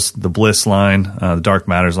Cymbals, the Bliss line, the Dark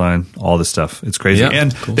Matters line, all this stuff. It's crazy. Yeah,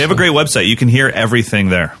 and cool they have a great website. You can hear everything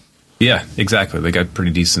there. Yeah, exactly. They got pretty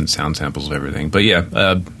decent sound samples of everything. But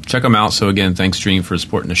yeah, check them out. So again, thanks, Dream, for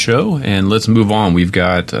supporting the show. And let's move on. We've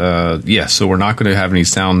got, so we're not going to have any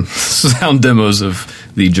sound demos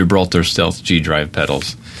of the Gibraltar Stealth G-Drive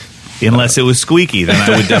pedals. Unless it was squeaky, then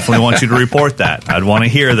I would definitely want you to report that. I'd want to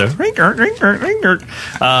hear the ring.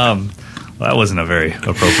 That wasn't a very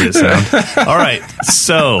appropriate sound. All right,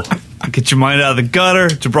 so get your mind out of the gutter.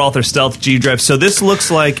 Gibraltar Stealth G-Drive. So this looks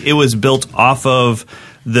like it was built off of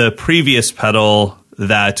the previous pedal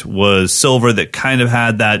that was silver, that kind of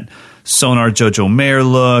had that Sonar Jojo Mayer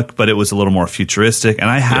look, but it was a little more futuristic. And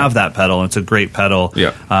I have that pedal, and it's a great pedal.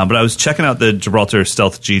 Yeah. But I was checking out the Gibraltar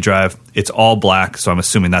Stealth G-Drive. It's all black, so I'm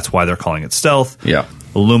assuming that's why they're calling it Stealth. Yeah.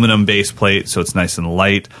 Aluminum base plate, so it's nice and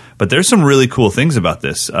light. But there's some really cool things about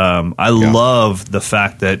this. I love the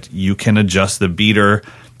fact that you can adjust the beater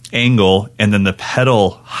angle and then the pedal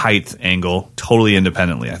height angle totally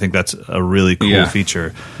independently. I think that's a really cool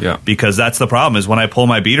feature. Yeah. Because that's the problem, is when I pull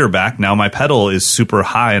my beater back, now my pedal is super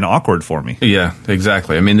high and awkward for me. Yeah,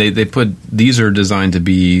 exactly. I mean, these are designed to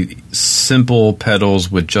be simple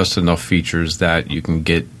pedals with just enough features that you can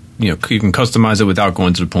get, you can customize it without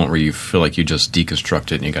going to the point where you feel like you just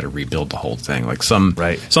deconstruct it and you got to rebuild the whole thing. Like some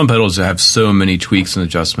pedals have so many tweaks and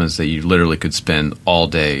adjustments that you literally could spend all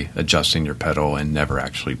day adjusting your pedal and never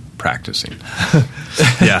actually practicing.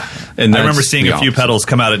 Yeah. And I remember seeing a few pedals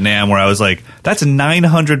come out at NAMM where I was like, that's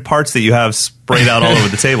 900 parts that you have sprayed out all over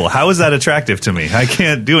the table. How is that attractive to me? I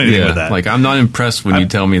can't do anything with that. Like, I'm not impressed when you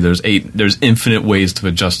tell me there's infinite ways to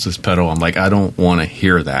adjust this pedal. I'm like, I don't want to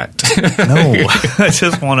hear that. No, I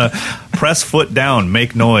just want to press foot down,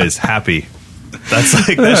 make noise, happy. That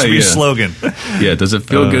should be your slogan. Yeah, does it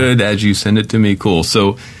feel good as you send it to me? Cool.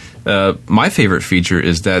 So my favorite feature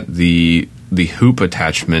is that the hoop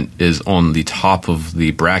attachment is on the top of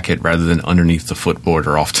the bracket rather than underneath the footboard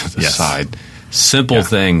or off to the side. Simple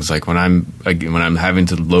things, like when I'm having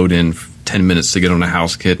to load in 10 minutes to get on a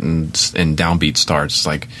house kit and downbeat starts,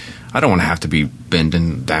 like I don't want to have to be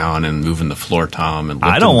bending down and moving the floor tom. And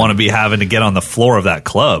I don't want to be having to get on the floor of that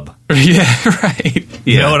club. Yeah, right.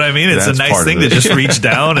 You know what I mean? It's a nice thing to just reach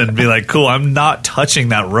down and be like, cool, I'm not touching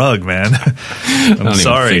that rug, man. I don't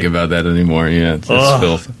even think about that anymore. Yeah, it's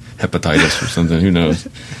filth. Hepatitis or something. Who knows?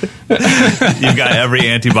 You've got every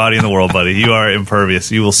antibody in the world, buddy. You are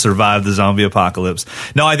impervious. You will survive the zombie apocalypse.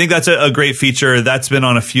 No, I think that's a great feature. That's been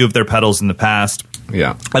on a few of their pedals in the past.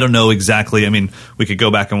 Yeah. I don't know exactly. I mean, we could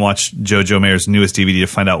go back and watch Joe Mayer's newest DVD to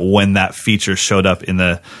find out when that feature showed up in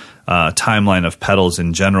the timeline of pedals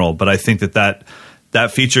in general. But I think that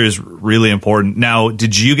feature is really important. Now,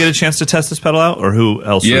 did you get a chance to test this pedal out, or who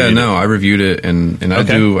else? Yeah, no, I reviewed it, and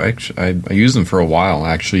I used them for a while.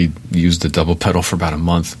 I actually used the double pedal for about a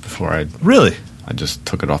month before I just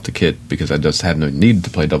took it off the kit because I just had no need to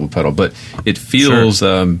play double pedal. But it feels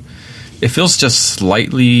just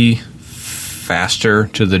slightly faster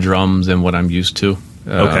to the drums than what I'm used to.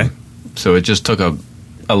 So it just took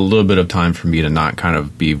a little bit of time for me to not kind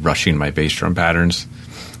of be rushing my bass drum patterns.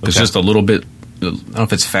 It's just a little bit. I don't know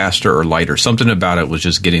if it's faster or lighter. Something about it was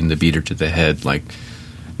just getting the beater to the head,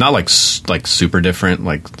 not like super different,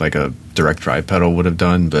 like a direct drive pedal would have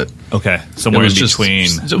done, but somewhere in between.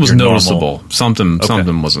 It was noticeable. Normal.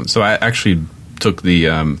 Something wasn't. So I actually took the.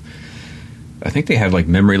 I think they had like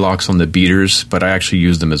memory locks on the beaters, but I actually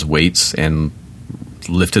used them as weights and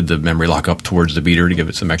lifted the memory lock up towards the beater to give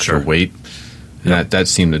it some extra weight. That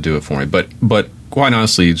seemed to do it for me. But quite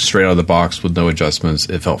honestly, straight out of the box with no adjustments,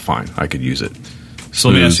 it felt fine. I could use it. So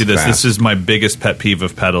let me ask you this. This is my biggest pet peeve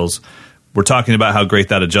of pedals. We're talking about how great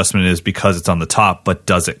that adjustment is because it's on the top, but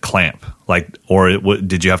does it clamp?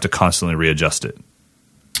 Did you have to constantly readjust it?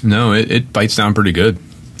 No, it bites down pretty good.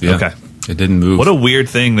 Yeah. Okay. It didn't move. What a weird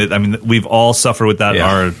thing we've all suffered with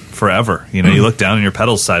that forever. You know, you look down on your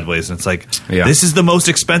pedals sideways and it's like, this is the most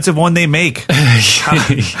expensive one they make.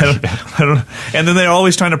 I don't, and then they're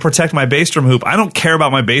always trying to protect my bass drum hoop. I don't care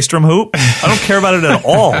about my bass drum hoop. I don't care about it at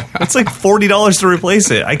all. It's like $40 to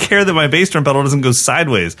replace it. I care that my bass drum pedal doesn't go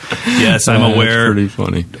sideways. Yes, I'm aware. That's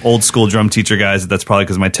pretty funny. Old school drum teacher guys, that's probably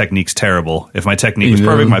because my technique's terrible. If my technique was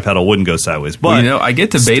perfect, my pedal wouldn't go sideways. But I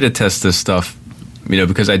get to beta test this stuff.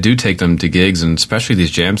 Because I do take them to gigs, and especially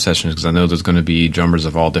these jam sessions, because I know there's going to be drummers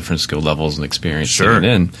of all different skill levels and experience sitting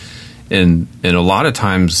in. And a lot of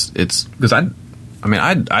times it's because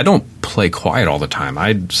I don't play quiet all the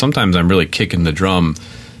time. Sometimes I'm really kicking the drum.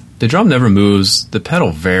 The drum never moves. The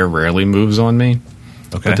pedal very rarely moves on me.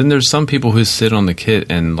 Okay. But then there's some people who sit on the kit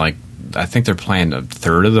and I think they're playing a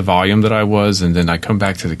third of the volume that I was, and then I come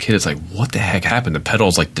back to the kit. It's like, what the heck happened? The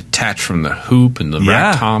pedal's detached from the hoop, and the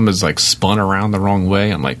rack tom is spun around the wrong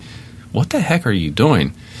way. I'm like, what the heck are you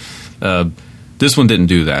doing? This one didn't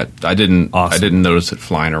do that. I didn't notice it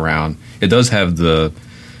flying around. It does have the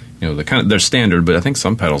kind of they're standard, but I think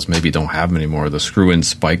some pedals maybe don't have them anymore. The screw-in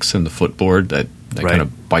spikes in the footboard that kind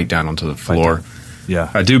of bite down onto the floor.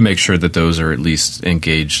 Yeah, I do make sure that those are at least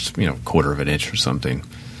engaged, quarter of an inch or something.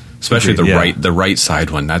 Especially the right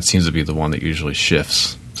side one. That seems to be the one that usually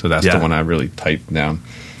shifts. So that's the one I really tightened down.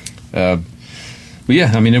 But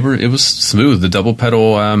yeah, it was smooth. The double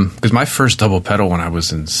pedal, because my first double pedal when I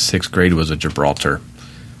was in 6th grade was a Gibraltar.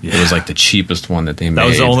 Yeah. It was the cheapest one that they made. That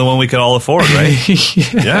was the only one we could all afford,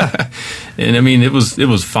 right? Yeah. And it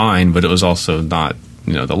was fine, but it was also not.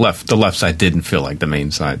 The left side didn't feel like the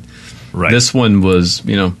main side. Right. This one was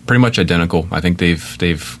pretty much identical. I think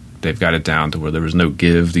they've got it down to where there was no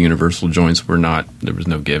give. The universal joints there was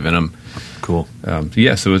no give in them. Cool.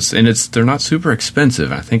 So they're not super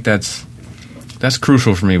expensive. I think that's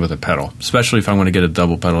crucial for me with a pedal, especially if I want to get a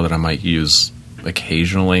double pedal that I might use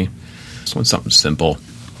occasionally. Just want something simple.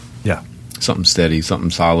 Yeah. Something steady,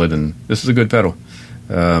 something solid, and this is a good pedal.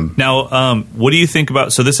 Now, what do you think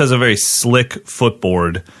about, so this has a very slick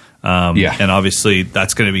footboard. And obviously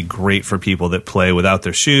that's going to be great for people that play without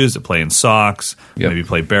their shoes, that play in socks, maybe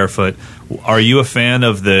play barefoot. Are you a fan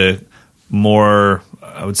of the more,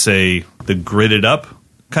 I would say, the gridded up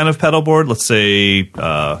kind of pedal board? Let's say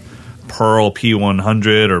Pearl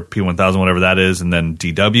P100 or P1000, whatever that is, and then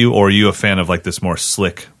DW? Or are you a fan of this more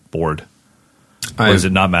slick board? Or does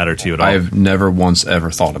it not matter to you at all? I've never once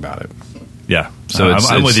ever thought about it. Yeah, so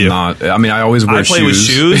I'm with you. Not, I always wear shoes. I play with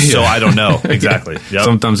shoes, so I don't know exactly. Yep.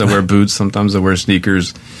 Sometimes I wear boots. Sometimes I wear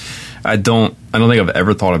sneakers. I don't think I've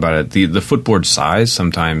ever thought about it. The footboard size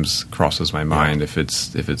sometimes crosses my mind if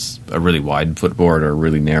it's a really wide footboard or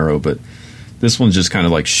really narrow. But this one's just kind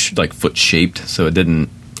of like foot shaped, so it didn't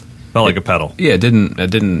felt like a pedal. Yeah, it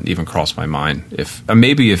didn't even cross my mind. If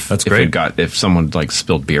someone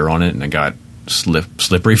spilled beer on it and it got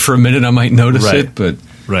slippery for a minute, I might notice it. But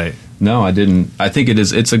right. No, I didn't. I think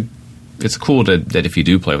it's it's cool that if you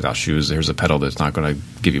do play without shoes, there's a pedal that's not going to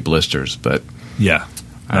give you blisters. But yeah,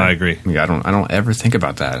 I agree. I don't ever think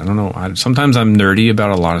about that. I don't know. Sometimes I'm nerdy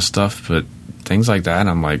about a lot of stuff, but things like that,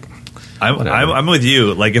 I'm like, I'm with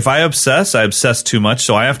you. Like, if I obsess too much,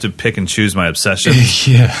 so I have to pick and choose my obsession.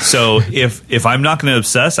 Yeah. So if I'm not going to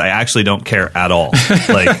obsess, I actually don't care at all.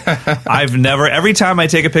 Like, every time I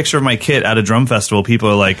take a picture of my kit at a drum festival, people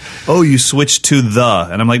are like, "Oh, you switched to the,"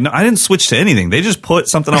 and I'm like, "No, I didn't switch to anything. They just put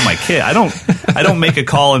something on my kit. I don't make a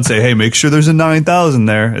call and say, hey, make sure there's a 9000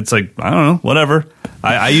 there." It's like, I don't know, whatever.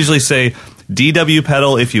 I usually say DW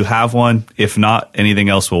pedal if you have one. If not, anything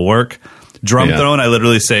else will work. Drum throne, I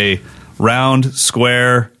literally say round,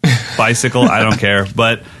 square, bicycle, I don't care.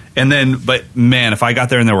 But man, if I got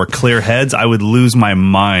there and there were clear heads, I would lose my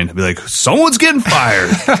mind. I'd be like, someone's getting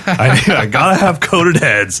fired. I gotta have coated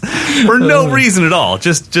heads for no reason at all.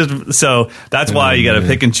 Just so that's why you gotta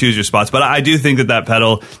pick and choose your spots. But I do think that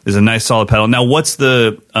pedal is a nice solid pedal. Now, what's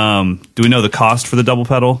the do we know the cost for the double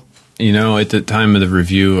pedal? You know, at the time of the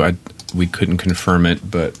review, we couldn't confirm it,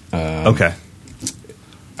 but okay.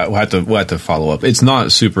 We'll have to follow up. It's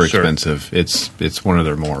not super expensive. It's one of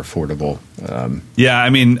their more affordable. Yeah, I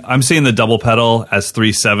mean, I'm seeing the double pedal as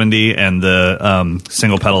 $370 and the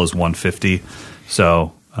single pedal is $150.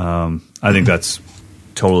 So I think that's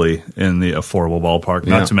totally in the affordable ballpark.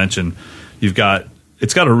 Not to mention, it's got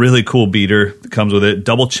a really cool beater that comes with it,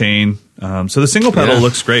 double chain. So the single pedal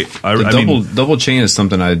looks great. Double chain is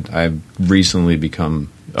something I've recently become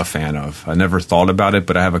a fan of. I never thought about it,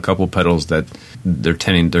 but I have a couple pedals that they're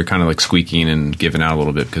kind of like squeaking and giving out a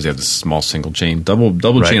little bit because they have this small single chain.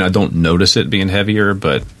 Double chain, I don't notice it being heavier,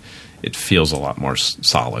 but it feels a lot more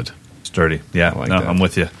solid. Sturdy. Yeah, I'm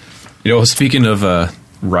with you. You know, speaking of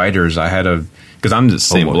riders, I had because I'm the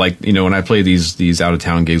same. Like, you know, when I play these out of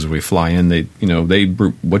town gigs where we fly in, they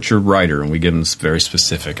what's your rider, and we give them very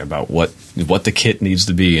specific about what the kit needs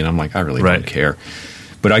to be, and I'm like, I really don't care.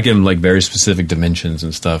 But I give them like very specific dimensions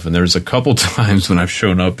and stuff. And there's a couple times when I've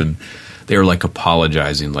shown up and they were like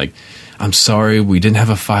apologizing, like, I'm sorry, we didn't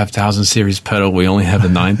have a 5000 series pedal. We only have a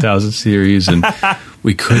 9000 series, and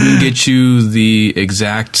we couldn't get you the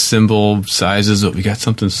exact cymbal sizes, but we got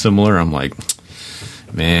something similar. I'm like,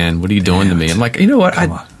 man, what are you doing to me? I'm like, you know what?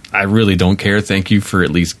 I really don't care. Thank you for at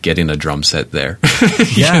least getting a drum set there.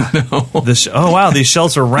 Yeah. You know? Oh, wow. These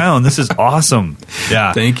shells are round. This is awesome.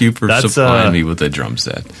 Yeah. Thank you for supplying me with a drum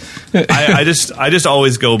set. I just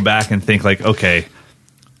always go back and think like, okay,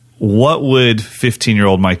 what would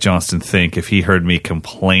 15-year-old Mike Johnston think if he heard me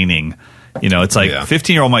complaining? You know, it's like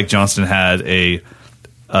 15-year-old Mike Johnston had a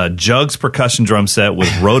Jugs percussion drum set with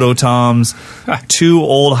rototoms, 2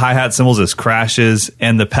 old hi-hat cymbals as crashes,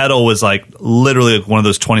 and the pedal was like literally like one of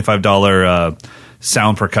those $25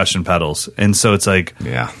 sound percussion pedals. And so it's like,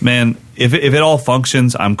 man, if it all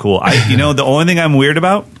functions, I'm cool. The only thing I'm weird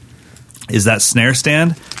about is that snare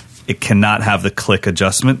stand. It cannot have the click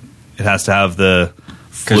adjustment. It has to have the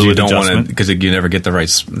fluid adjustment. Because you never get the right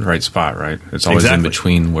spot, right? It's always in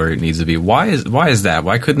between where it needs to be. Why is that?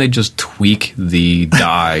 Why couldn't they just tweak the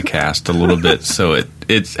die cast a little bit so it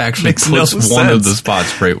actually puts one of the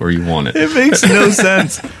spots right where you want it? It makes no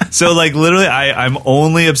sense. So like literally I'm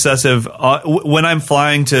only obsessive when I'm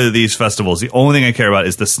flying to these festivals. The only thing I care about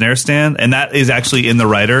is the snare stand, and that is actually in the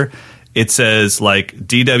rider. It says like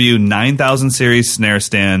DW 9000 series snare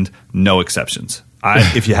stand, no exceptions.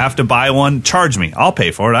 If you have to buy one, charge me. I'll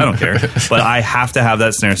pay for it. I don't care. But I have to have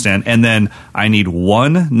that snare stand. And then I need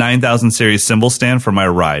one 9000 series cymbal stand for my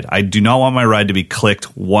ride. I do not want my ride to be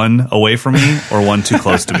clicked one away from me or one too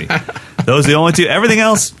close to me. Those are the only two. Everything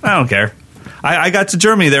else, I don't care. I got to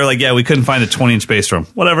Germany. They were like, yeah, we couldn't find a 20-inch bass drum.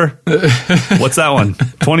 Whatever. What's that one?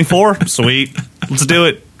 24? Sweet. Let's do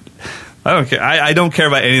it. I don't care. I don't care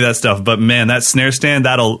about any of that stuff. But, man, that snare stand,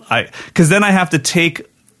 because then I have to take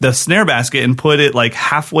the snare basket and put it like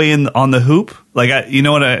halfway on the hoop. Like,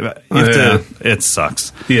 it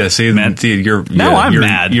sucks. Yeah, see, man, you're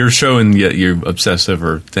mad. You're showing you're obsessive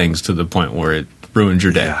or things to the point where it ruins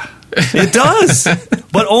your day. Yeah. It does,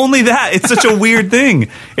 but only that. It's such a weird thing.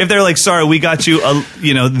 If they're like, sorry, we got you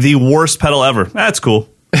the worst pedal ever. That's cool.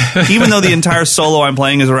 Even though the entire solo I'm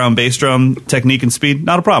playing is around bass drum technique and speed,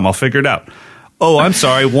 not a problem. I'll figure it out. Oh, I'm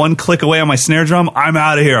sorry. One click away on my snare drum. I'm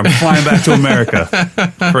out of here. I'm flying back to America.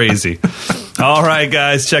 Crazy. All right,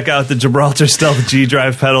 guys. Check out the Gibraltar Stealth G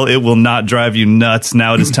Drive pedal. It will not drive you nuts.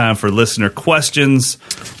 Now it is time for listener questions.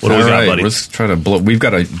 What do we got, buddy? Let's try to blow. We've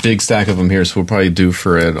got a big stack of them here, so we'll probably do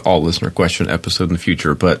for an all listener question episode in the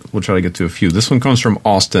future, but we'll try to get to a few. This one comes from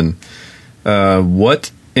Austin. What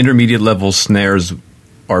intermediate level snares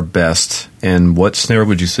are best, and what snare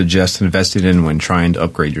would you suggest investing in when trying to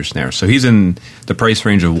upgrade your snare? So he's in the price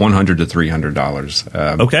range of $100 to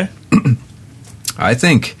 $300. Okay. I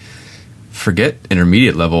think forget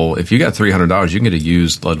intermediate level. If you got $300, you can get a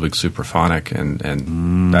used Ludwig Superphonic,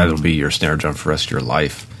 and that'll be your snare drum for the rest of your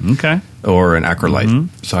life. Okay. Or an Acrolite.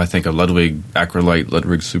 So I think a Ludwig Acrolite,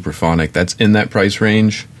 Ludwig Superphonic, that's in that price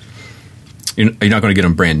range. You're not going to get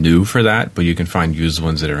them brand new for that, but you can find used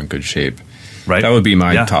ones that are in good shape. Right. That would be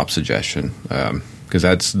my top suggestion,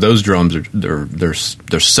 because those drums there's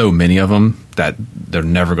so many of them that they're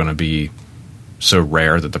never going to be so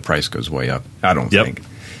rare that the price goes way up. I don't think.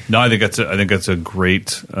 No, I think that's a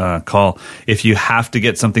great call. If you have to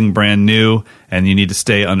get something brand new and you need to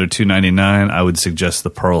stay under $299, I would suggest the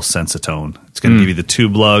Pearl Sensitone. It's going to give you the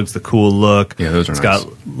tube lugs, the cool look. Yeah, those are It's nice.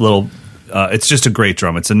 got little. It's just a great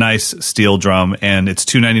drum. It's a nice steel drum, and it's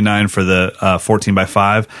 $299 for the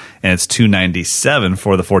 14x5, and it's $297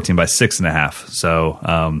 for the 14x6.5.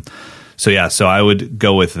 So I would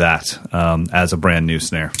go with that as a brand new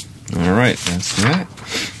snare. All right, that's that.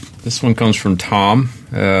 This one comes from Tom.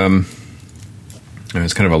 And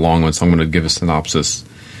it's kind of a long one, so I'm going to give a synopsis.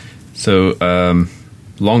 So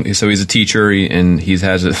he's a teacher, and he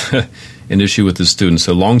has an issue with his students.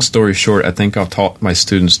 So long story short, I think I've taught my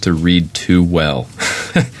students to read too well.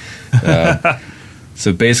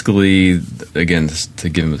 So basically, again, to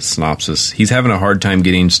give him a synopsis, he's having a hard time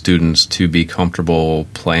getting students to be comfortable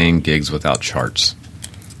playing gigs without charts.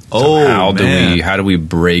 So how do we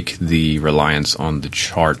break the reliance on the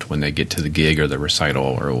chart when they get to the gig or the recital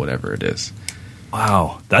or whatever it is?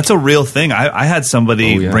 Wow, that's a real thing. I had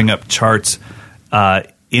somebody bring up charts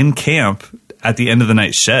in camp at the end of the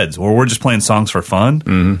night sheds, where we're just playing songs for fun.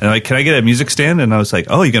 And like, can I get a music stand? And I was like,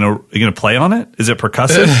 oh, you're gonna play on it? Is it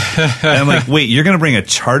percussive? And I'm like, wait, you're gonna bring a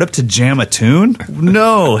chart up to jam a tune?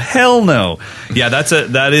 No, hell no. Yeah,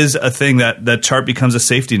 that is a thing that chart becomes a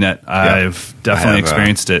safety net. I've definitely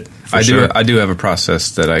experienced it. I do have a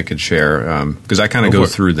process that I could share, because I kind of go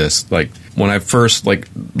through this. Like when I first, like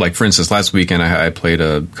for instance, last weekend I played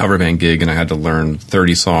a cover band gig and I had to learn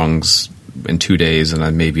 30 songs in 2 days, and I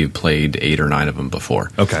maybe played 8 or 9 of them before.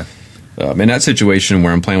 Okay. In that situation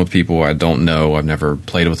where I'm playing with people I don't know, I've never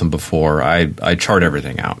played with them before, I chart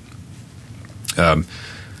everything out.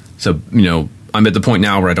 So, I'm at the point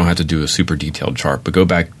now where I don't have to do a super detailed chart, but go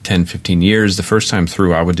back 10, 15 years, the first time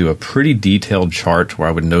through, I would do a pretty detailed chart where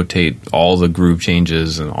I would notate all the groove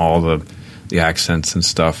changes and all the accents and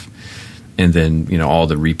stuff, and then, all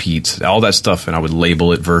the repeats, all that stuff, and I would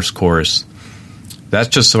label it verse, chorus. That's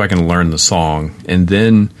just so I can learn the song. And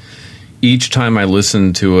then each time I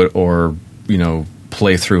listen to it or,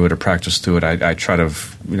 play through it or practice through it, I try to,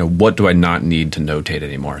 what do I not need to notate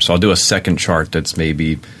anymore? So I'll do a second chart that's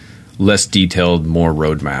maybe less detailed, more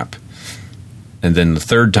roadmap. And then the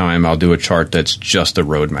third time I'll do a chart that's just a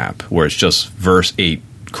roadmap, where it's just verse 8,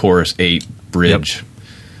 chorus 8, bridge,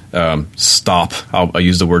 stop. I'll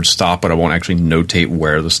use the word stop, but I won't actually notate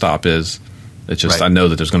where the stop is. It's just I know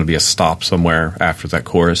that there's going to be a stop somewhere after that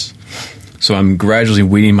chorus. So I'm gradually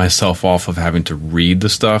weaning myself off of having to read the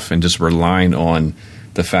stuff and just relying on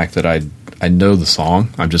the fact that I know the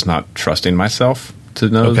song. I'm just not trusting myself to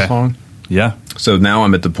know the song. Yeah. So now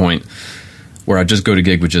I'm at the point where I just go to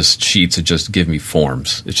gig with just sheets that just give me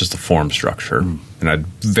forms. It's just a form structure. And I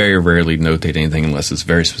very rarely notate anything unless it's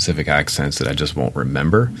very specific accents that I just won't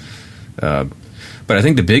remember. But I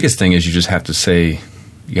think the biggest thing is you just have to say...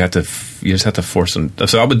 You just have to force them.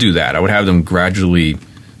 So I would do that. I would have them gradually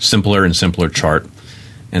simpler and simpler chart,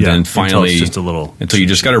 and then finally until you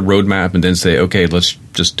just got a roadmap, and then say, okay, let's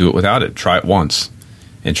just do it without it. Try it once,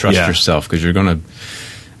 and trust yourself, because you're gonna.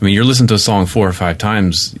 I mean, you're listening to a song 4 or 5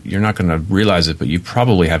 times. You're not going to realize it, but you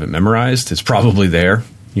probably have it memorized. It's probably there.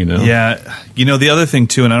 Yeah. The other thing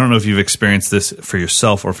too, and I don't know if you've experienced this for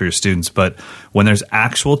yourself or for your students, but when there's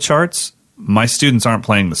actual charts, my students aren't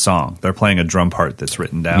playing the song. They're playing a drum part that's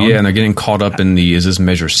written down. Yeah, and they're getting caught up in is this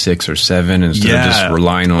measure 6 or 7 instead of just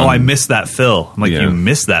relying on... Oh, I missed that fill. I'm like, you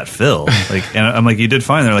missed that fill. And I'm like, you did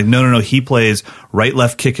fine. They're like, no, he plays right,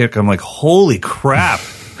 left, kick. I'm like, holy crap.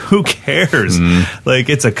 Who cares?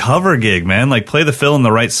 It's a cover gig, man. Play the fill in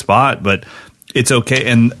the right spot, but it's okay.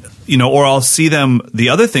 And, or I'll see them... The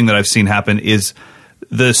other thing that I've seen happen is...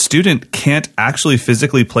 The student can't actually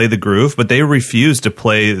physically play the groove, but they refuse to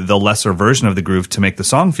play the lesser version of the groove to make the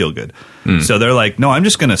song feel good. So they're like, no, I'm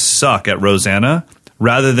just going to suck at Rosanna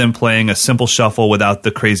rather than playing a simple shuffle without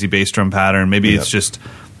the crazy bass drum pattern. Maybe it's just,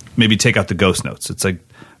 maybe take out the ghost notes. It's like,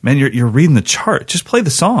 man, you're reading the chart. Just play the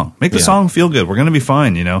song. Make the song feel good. We're going to be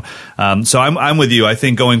fine, So I'm with you. I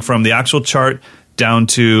think going from the actual chart down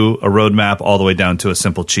to a roadmap, all the way down to a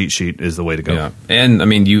simple cheat sheet is the way to go. Yeah. And I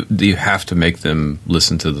mean, you have to make them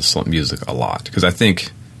listen to the music a lot, because I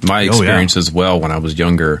think my experience as well when I was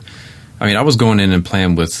younger, I mean, I was going in and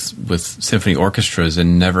playing with symphony orchestras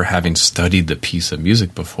and never having studied the piece of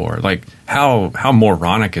music before. Like, how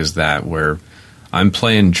moronic is that, where I'm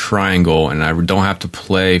playing triangle and I don't have to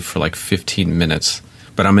play for like 15 minutes,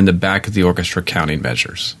 but I'm in the back of the orchestra counting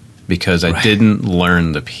measures because I didn't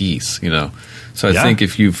learn the piece, you know? So I think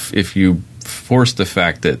if you force the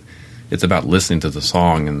fact that it's about listening to the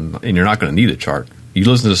song, and you're not going to need a chart. You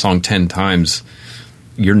listen to the song 10 times,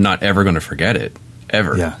 you're not ever going to forget it,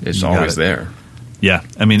 ever. Yeah, it's always there. Yeah.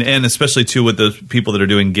 I mean, and especially, too, with the people that are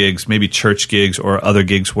doing gigs, maybe church gigs or other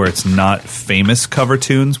gigs where it's not famous cover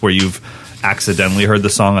tunes, where you've accidentally heard the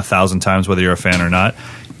song 1,000 times, whether you're a fan or not.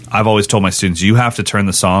 I've always told my students, you have to turn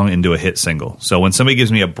the song into a hit single. So when somebody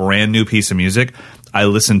gives me a brand new piece of music, I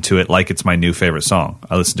listen to it like it's my new favorite song.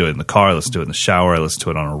 I listen to it in the car, I listen to it in the shower, I listen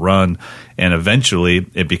to it on a run, and eventually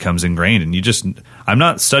it becomes ingrained. And I'm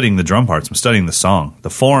not studying the drum parts, I'm studying the song. The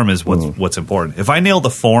form is what's important. If I nail the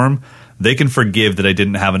form, they can forgive that I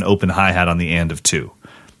didn't have an open hi-hat on the and of 2.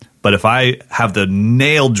 But if I have the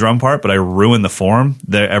nailed drum part, but I ruin the form,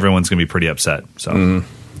 everyone's going to be pretty upset. So,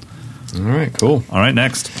 All right, cool. All right,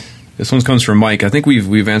 next. This one comes from Mike. I think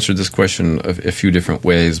we've answered this question a few different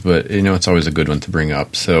ways, but it's always a good one to bring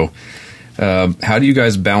up. So, how do you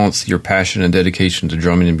guys balance your passion and dedication to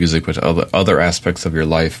drumming and music with other aspects of your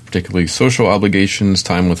life, particularly social obligations,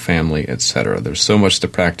 time with family, etc.? There's so much to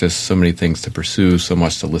practice, so many things to pursue, so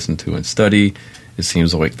much to listen to and study. It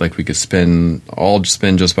seems like we could spend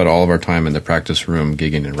just about all of our time in the practice room,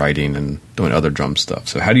 gigging and writing and doing other drum stuff.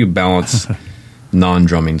 So how do you balance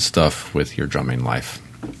non-drumming stuff with your drumming life?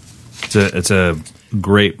 It's a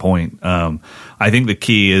great point. I think the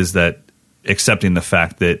key is that accepting the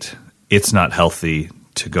fact that it's not healthy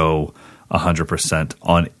to go 100%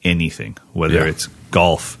 on anything, whether it's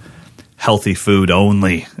golf, healthy food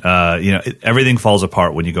only. Everything falls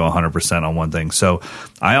apart when you go 100% on one thing. So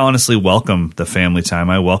I honestly welcome the family time.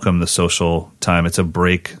 I welcome the social time. It's a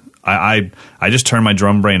break. I just turn my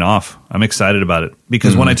drum brain off. I'm excited about it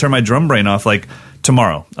because when I turn my drum brain off, like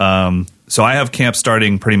tomorrow, so I have camp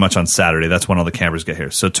starting pretty much on Saturday. That's when all the campers get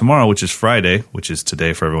here. So tomorrow, which is Friday, which is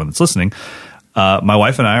today for everyone that's listening, my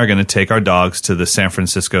wife and I are going to take our dogs to the San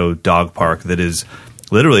Francisco dog park that is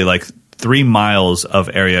literally like 3 miles of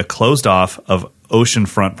area closed off of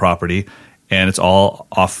oceanfront property, and it's all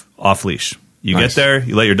off leash. You get there,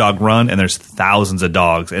 you let your dog run, and there's thousands of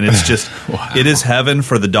dogs, and it's just it is heaven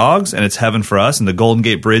for the dogs, and it's heaven for us. And the Golden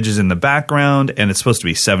Gate Bridge is in the background, and it's supposed to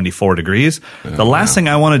be 74 degrees. The last thing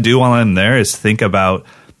I want to do while I'm there is think about,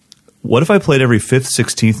 what if I played every 5th,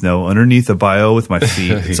 16th note underneath a bio with my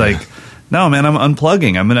feet? It's like, no, man, I'm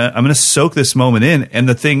unplugging. I'm gonna soak this moment in. And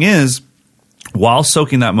the thing is, while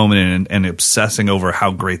soaking that moment in and obsessing over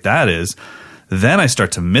how great that is, then I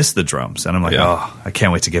start to miss the drums. And I'm like, I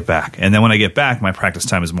can't wait to get back. And then when I get back, my practice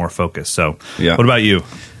time is more focused. So what about you?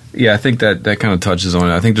 Yeah, I think that kind of touches on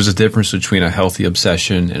it. I think there's a difference between a healthy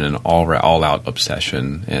obsession and an all-out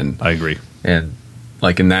obsession. And I agree. And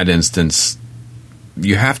like in that instance,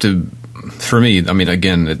 you have to, for me, I mean,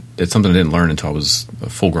 again, it's something I didn't learn until I was a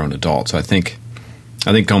full-grown adult. So I think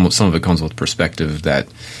some of it comes with perspective that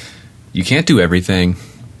you can't do everything,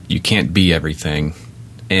 you can't be everything,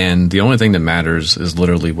 and the only thing that matters is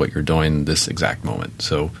literally what you're doing this exact moment.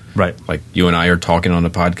 So, like you and I are talking on the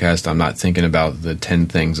podcast, I'm not thinking about the 10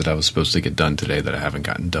 things that I was supposed to get done today that I haven't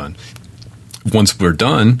gotten done. Once we're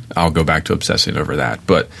done, I'll go back to obsessing over that.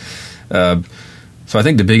 But so I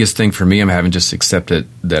think the biggest thing for me, I'm having just accepted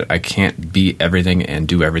that I can't be everything and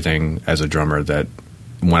do everything as a drummer. That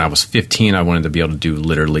when I was 15, I wanted to be able to do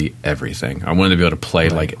literally everything. I wanted to be able to play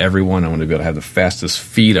like everyone. I wanted to be able to have the fastest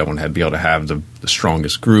feet. I wanted to be able to have the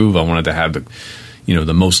strongest groove. I wanted to have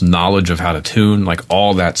the most knowledge of how to tune, like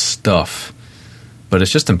all that stuff. But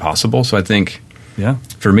it's just impossible. So I think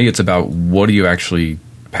for me, it's about, what are you actually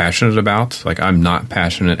passionate about? Like, I'm not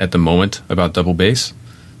passionate at the moment about double bass,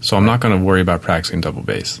 so I'm not going to worry about practicing double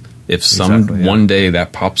bass. If one day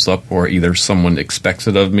that pops up, or either someone expects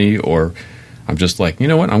it of me, or I'm just like, you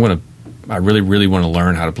know what, I really, really want to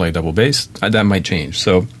learn how to play double bass, that might change.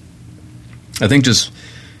 So I think just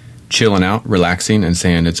chilling out, relaxing, and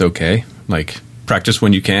saying it's okay. Like, practice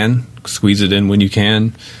when you can, squeeze it in when you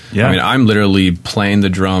can. Yeah. I mean, I'm literally playing the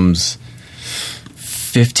drums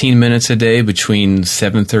 15 minutes a day between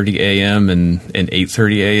 7:30 a.m. and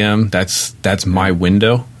 8:30 a.m. That's my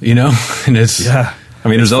window, And it's I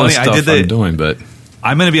mean, there's other stuff I'm doing, but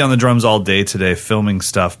I'm going to be on the drums all day today filming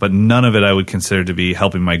stuff, but none of it I would consider to be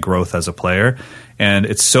helping my growth as a player. And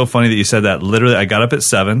it's so funny that you said that. Literally, I got up at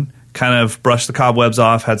 7, kind of brushed the cobwebs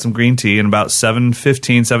off, had some green tea, and about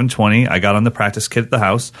 7:15, 7:20, I got on the practice kit at the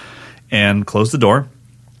house and closed the door.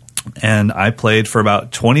 And I played for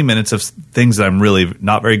about 20 minutes of things that I'm really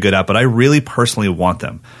not very good at, but I really personally want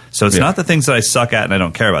them. So it's not the things that I suck at and I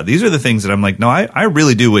don't care about. These are the things that I'm like, no, I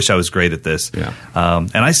really do wish I was great at this. Yeah.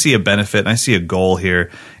 And I see a benefit and I see a goal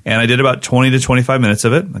here. And I did about 20 to 25 minutes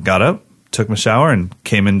of it. I got up, took my shower, and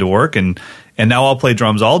came into work. And now I'll play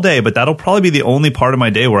drums all day, but that'll probably be the only part of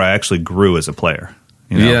my day where I actually grew as a player.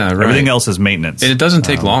 You know? Yeah, right. Everything else is maintenance. And it doesn't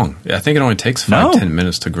take long. I think it only takes 5-10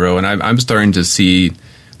 minutes to grow. And I'm starting to see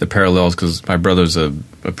the parallels because my brother's a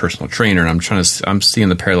personal trainer, and I'm seeing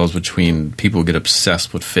the parallels between people who get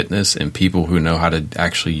obsessed with fitness and people who know how to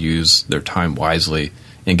actually use their time wisely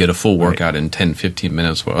and get a full workout in 10-15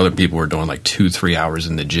 minutes, while other people are doing like 2-3 hours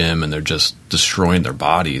in the gym and they're just destroying their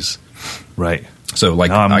bodies. Right. So like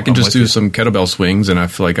I can just do some kettlebell swings and I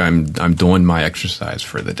feel like I'm doing my exercise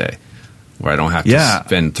for the day, where I don't have to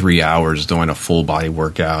spend 3 hours doing a full body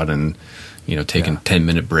workout and taking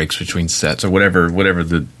 10-minute breaks between sets or whatever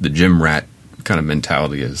the gym rat kind of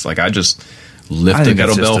mentality is. Like I just lift the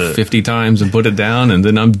kettlebell 50 times and put it down and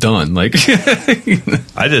then I'm done. Like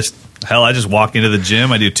I just walk into the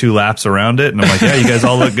gym, I do 2 laps around it and I'm like, yeah, you guys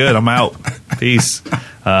all look good. I'm out. Peace.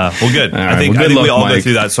 Well, good. Right, I think luck, we all Mike. go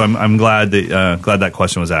through that. So I'm glad that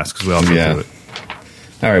question was asked because we all go through it.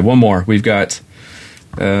 All right, one more. We've got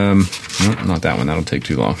not that one. That'll take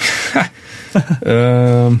too long.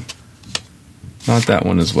 Not that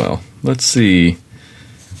one as well. Let's see.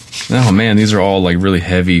 Oh, man, these are all like really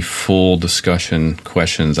heavy, full discussion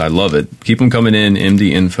questions. I love it. Keep them coming in,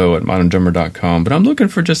 mdinfo@moderndrummer.com. But I'm looking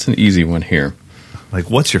for just an easy one here. Like,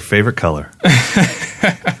 what's your favorite color?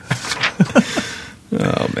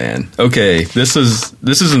 Oh, man. Okay, this is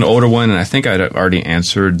an older one, and I think I'd already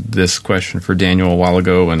answered this question for Daniel a while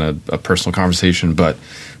ago in a personal conversation, but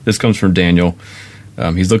this comes from Daniel.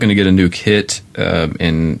 He's looking to get a new kit,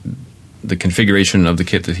 and the configuration of the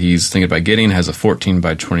kit that he's thinking about getting has a 14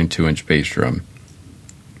 by 22 inch bass drum.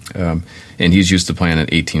 And he's used to playing an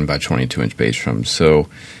 18 by 22 inch bass drum. So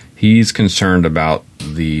he's concerned about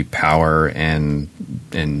the power and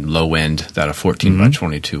low end that a 14 by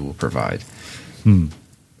 22 will provide.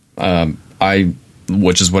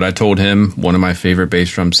 Which is what I told him. One of my favorite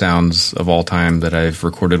bass drum sounds of all time that I've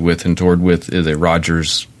recorded with and toured with is a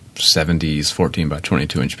Rogers 70s 14 by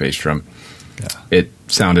 22 inch bass drum. Yeah. It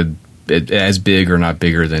sounded as big or not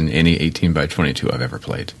bigger than any 18 by 22 I've ever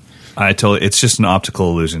played. It's just an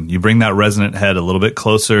optical illusion. You bring that resonant head a little bit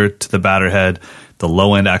closer to the batter head, the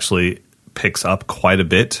low end actually picks up quite a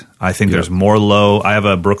bit. I think there's more low. I have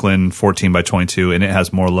a Brooklyn 14 by 22 and it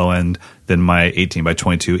has more low end than my 18 by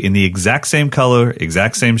 22 in the exact same color,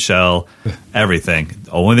 exact same shell, everything.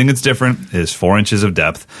 The only thing that's different is 4 inches of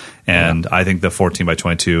depth. And I think the 14 by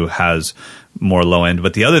 22 has more low end.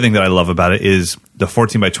 But the other thing that I love about it is the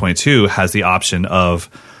 14 by 22 has the option of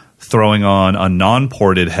throwing on a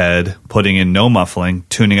non-ported head, putting in no muffling,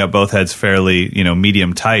 tuning up both heads fairly,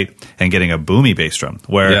 medium tight, and getting a boomy bass drum.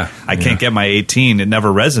 Where I can't get my 18, it never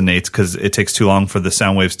resonates because it takes too long for the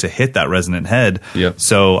sound waves to hit that resonant head. Yep.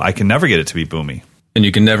 So I can never get it to be boomy. And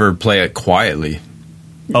you can never play it quietly.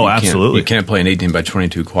 Absolutely. You can't play an 18 by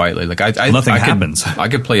 22 quietly. Like nothing happens. I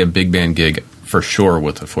could play a big band gig for sure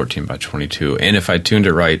with a 14 by 22, and if I tuned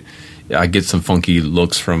it right, I get some funky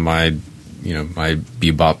looks from my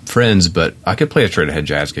bebop friends. But I could play a straight ahead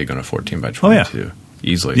jazz gig on a 14 by 22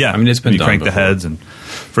 easily. Yeah, I mean it's been done crank before. the heads and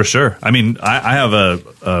for sure. I mean, I have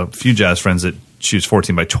a few jazz friends that choose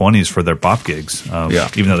 14 by 20s for their bop gigs.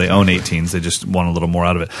 Even though they own 18s, they just want a little more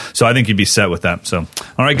out of it. So I think you'd be set with that. So,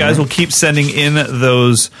 all right, guys, we'll keep sending in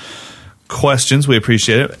those questions. We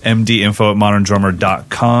appreciate it.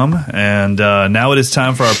 mdinfo@moderndrummer.com. And now it is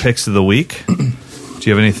time for our picks of the week. Do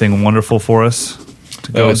you have anything wonderful for us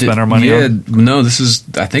to go spend our money on? No,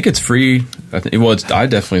 I think it's free. I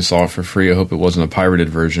definitely saw it for free. I hope it wasn't a pirated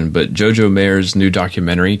version. But Jojo Mayer's new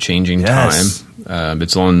documentary, Changing Time.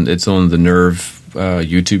 It's on the Nerve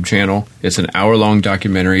YouTube channel. It's an hour-long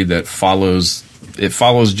documentary that follows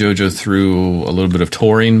Jojo through a little bit of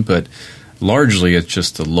touring, but largely it's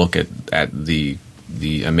just a look at the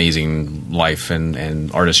amazing life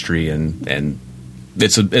and artistry and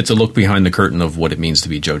it's a look behind the curtain of what it means to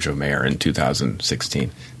be Jojo Mayer in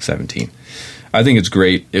 2016-17. I think it's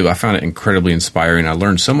great. I found it incredibly inspiring. I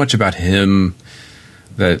learned so much about him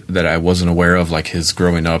that I wasn't aware of, like his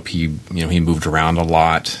growing up. He moved around a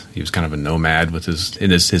lot. He was kind of a nomad with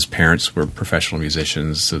his parents were professional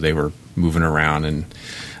musicians, so they were moving around, and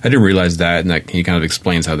I didn't realize that. And he kind of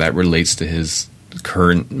explains how that relates to his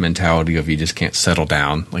current mentality of he just can't settle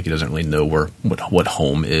down. Like he doesn't really know what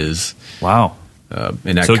home is. Wow.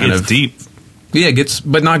 And that so it kind gets of deep. Yeah, it gets,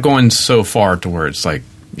 but not going so far to where it's like,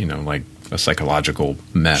 like a psychological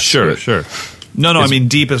mess. Sure. No, I mean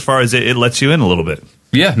deep as far as it lets you in a little bit.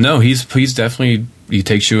 Yeah, no, he's definitely, he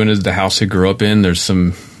takes you into the house he grew up in. There's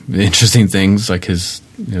some interesting things, like his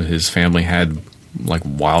family had like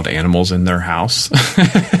wild animals in their house.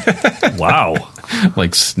 Wow.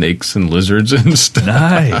 Like snakes and lizards and stuff.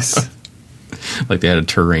 Nice. Like they had a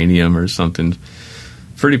terrarium or something.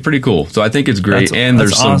 Pretty cool. So I think it's great.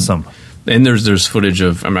 That's awesome. And there's footage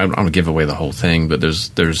of, I don't want to give away the whole thing, but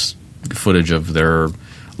there's footage of their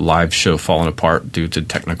live show falling apart due to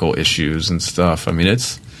technical issues and stuff. I mean,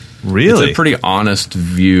 it's a pretty honest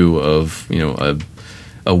view of,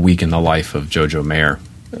 a week in the life of JoJo Mayer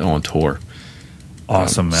on tour.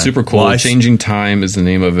 Awesome, man. Super cool. Well, Changing Time is the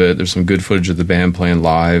name of it. There's some good footage of the band playing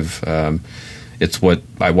live. It's what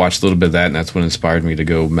I watched a little bit of that, and that's what inspired me to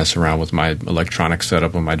go mess around with my electronic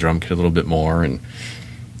setup on my drum kit a little bit more. And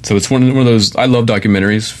so it's one of those. I love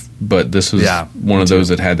documentaries, but this was one of those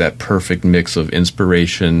that had that perfect mix of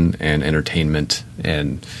inspiration and entertainment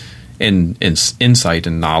and insight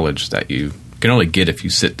and knowledge that you can only get if you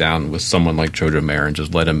sit down with someone like JoJo Mayer and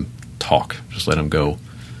just let him talk, just let him go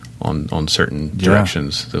on certain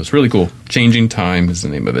directions. So it's really cool. Changing Time is the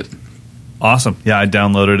name of it. Awesome. Yeah, I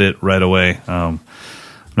downloaded it right away. I'm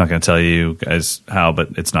not going to tell you guys how, but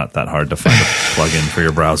it's not that hard to find a plugin for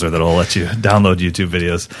your browser that'll let you download YouTube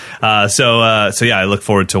videos. So yeah, I look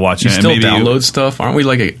forward to watching. You still download stuff? Aren't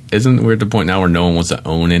we isn't we at the point now where no one wants to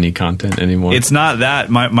own any content anymore? It's not that.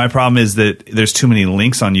 My problem is that there's too many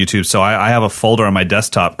links on YouTube. So I have a folder on my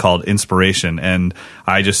desktop called Inspiration, and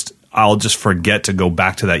I'll just forget to go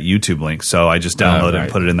back to that YouTube link. So I just download it and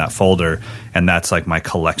put it in that folder, and that's like my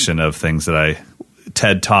collection of things that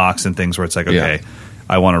TED Talks and things where it's like, okay,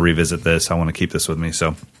 I want to revisit this. I want to keep this with me.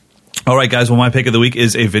 So, all right, guys. Well, my pick of the week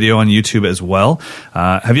is a video on YouTube as well.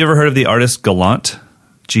 Have you ever heard of the artist Gallant?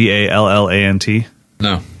 Gallant?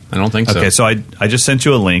 No, I don't think so. Okay, so I just sent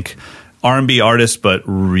you a link. R&B artist, but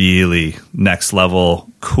really next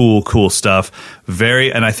level, cool stuff.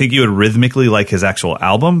 And I think you would rhythmically like his actual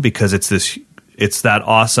album because it's that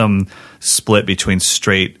awesome split between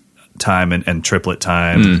straight time and triplet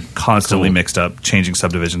time, constantly mixed up, changing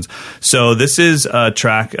subdivisions. So this is a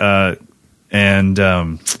track, and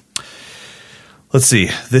let's see.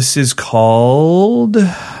 This is called,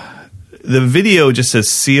 the video just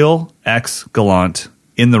says Seal X Gallant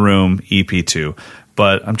in the Room EP2.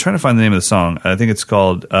 But I'm trying to find the name of the song. I think it's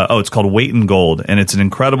called Weight in Gold, and it's an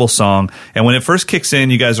incredible song. And when it first kicks in,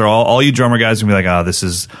 you guys are all you drummer guys are going to be like, this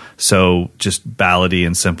is so just ballady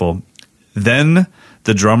and simple. Then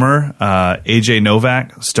the drummer, AJ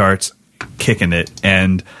Novak, starts kicking it,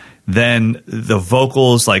 and then the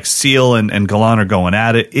vocals like Seal and Gallant are going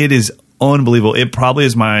at it. It is unbelievable. It probably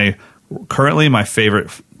is currently my favorite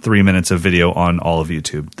 3 minutes of video on all of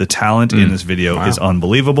YouTube. The talent in this video is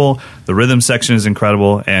unbelievable. The rhythm section is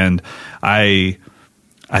incredible, and I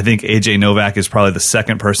think AJ Novak is probably the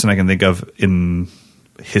second person I can think of in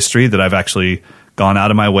history that I've actually gone out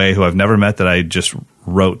of my way, who I've never met, that I just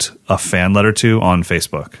wrote a fan letter to on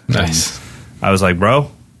Facebook. Nice. And I was like, bro,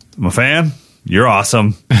 I'm a fan. You're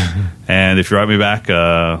awesome. And if you write me back,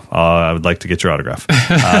 I would like to get your autograph.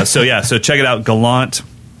 So check it out, Gallant.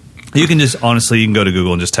 You can go to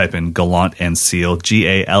Google and just type in Gallant and Seal,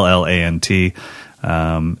 Gallant.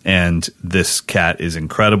 And this cat is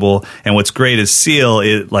incredible. And what's great is Seal,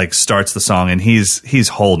 it like starts the song and he's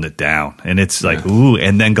holding it down. And it's like, ooh.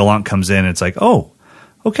 And then Gallant comes in and it's like, oh,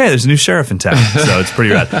 okay, there's a new sheriff in town. So it's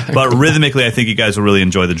pretty rad. But rhythmically, I think you guys will really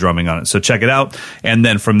enjoy the drumming on it. So check it out. And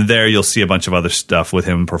then from there, you'll see a bunch of other stuff with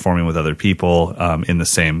him performing with other people in the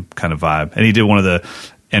same kind of vibe. And he did one of the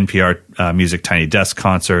NPR Music Tiny Desk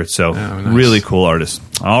concert. So really cool artist.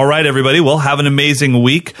 All right, everybody. Well, have an amazing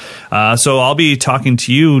week. So I'll be talking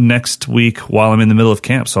to you next week while I'm in the middle of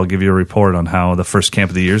camp. So I'll give you a report on how the first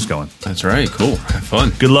camp of the year is going. That's right. Cool. Have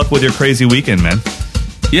fun. Good luck with your crazy weekend, man.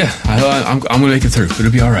 Yeah, I'm going to make it through. It'll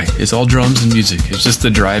be all right. It's all drums and music. It's just the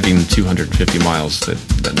driving 250 miles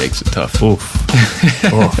that makes it tough. Oof.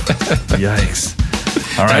 Yikes.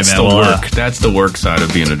 All right, that's man. Work. That's the work side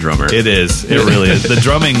of being a drummer. It is. It really is. The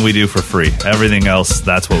drumming we do for free. Everything else,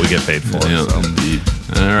 that's what we get paid for. Yeah, so. Indeed.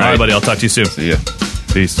 All right, buddy. I'll talk to you soon. See ya.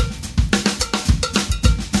 Peace.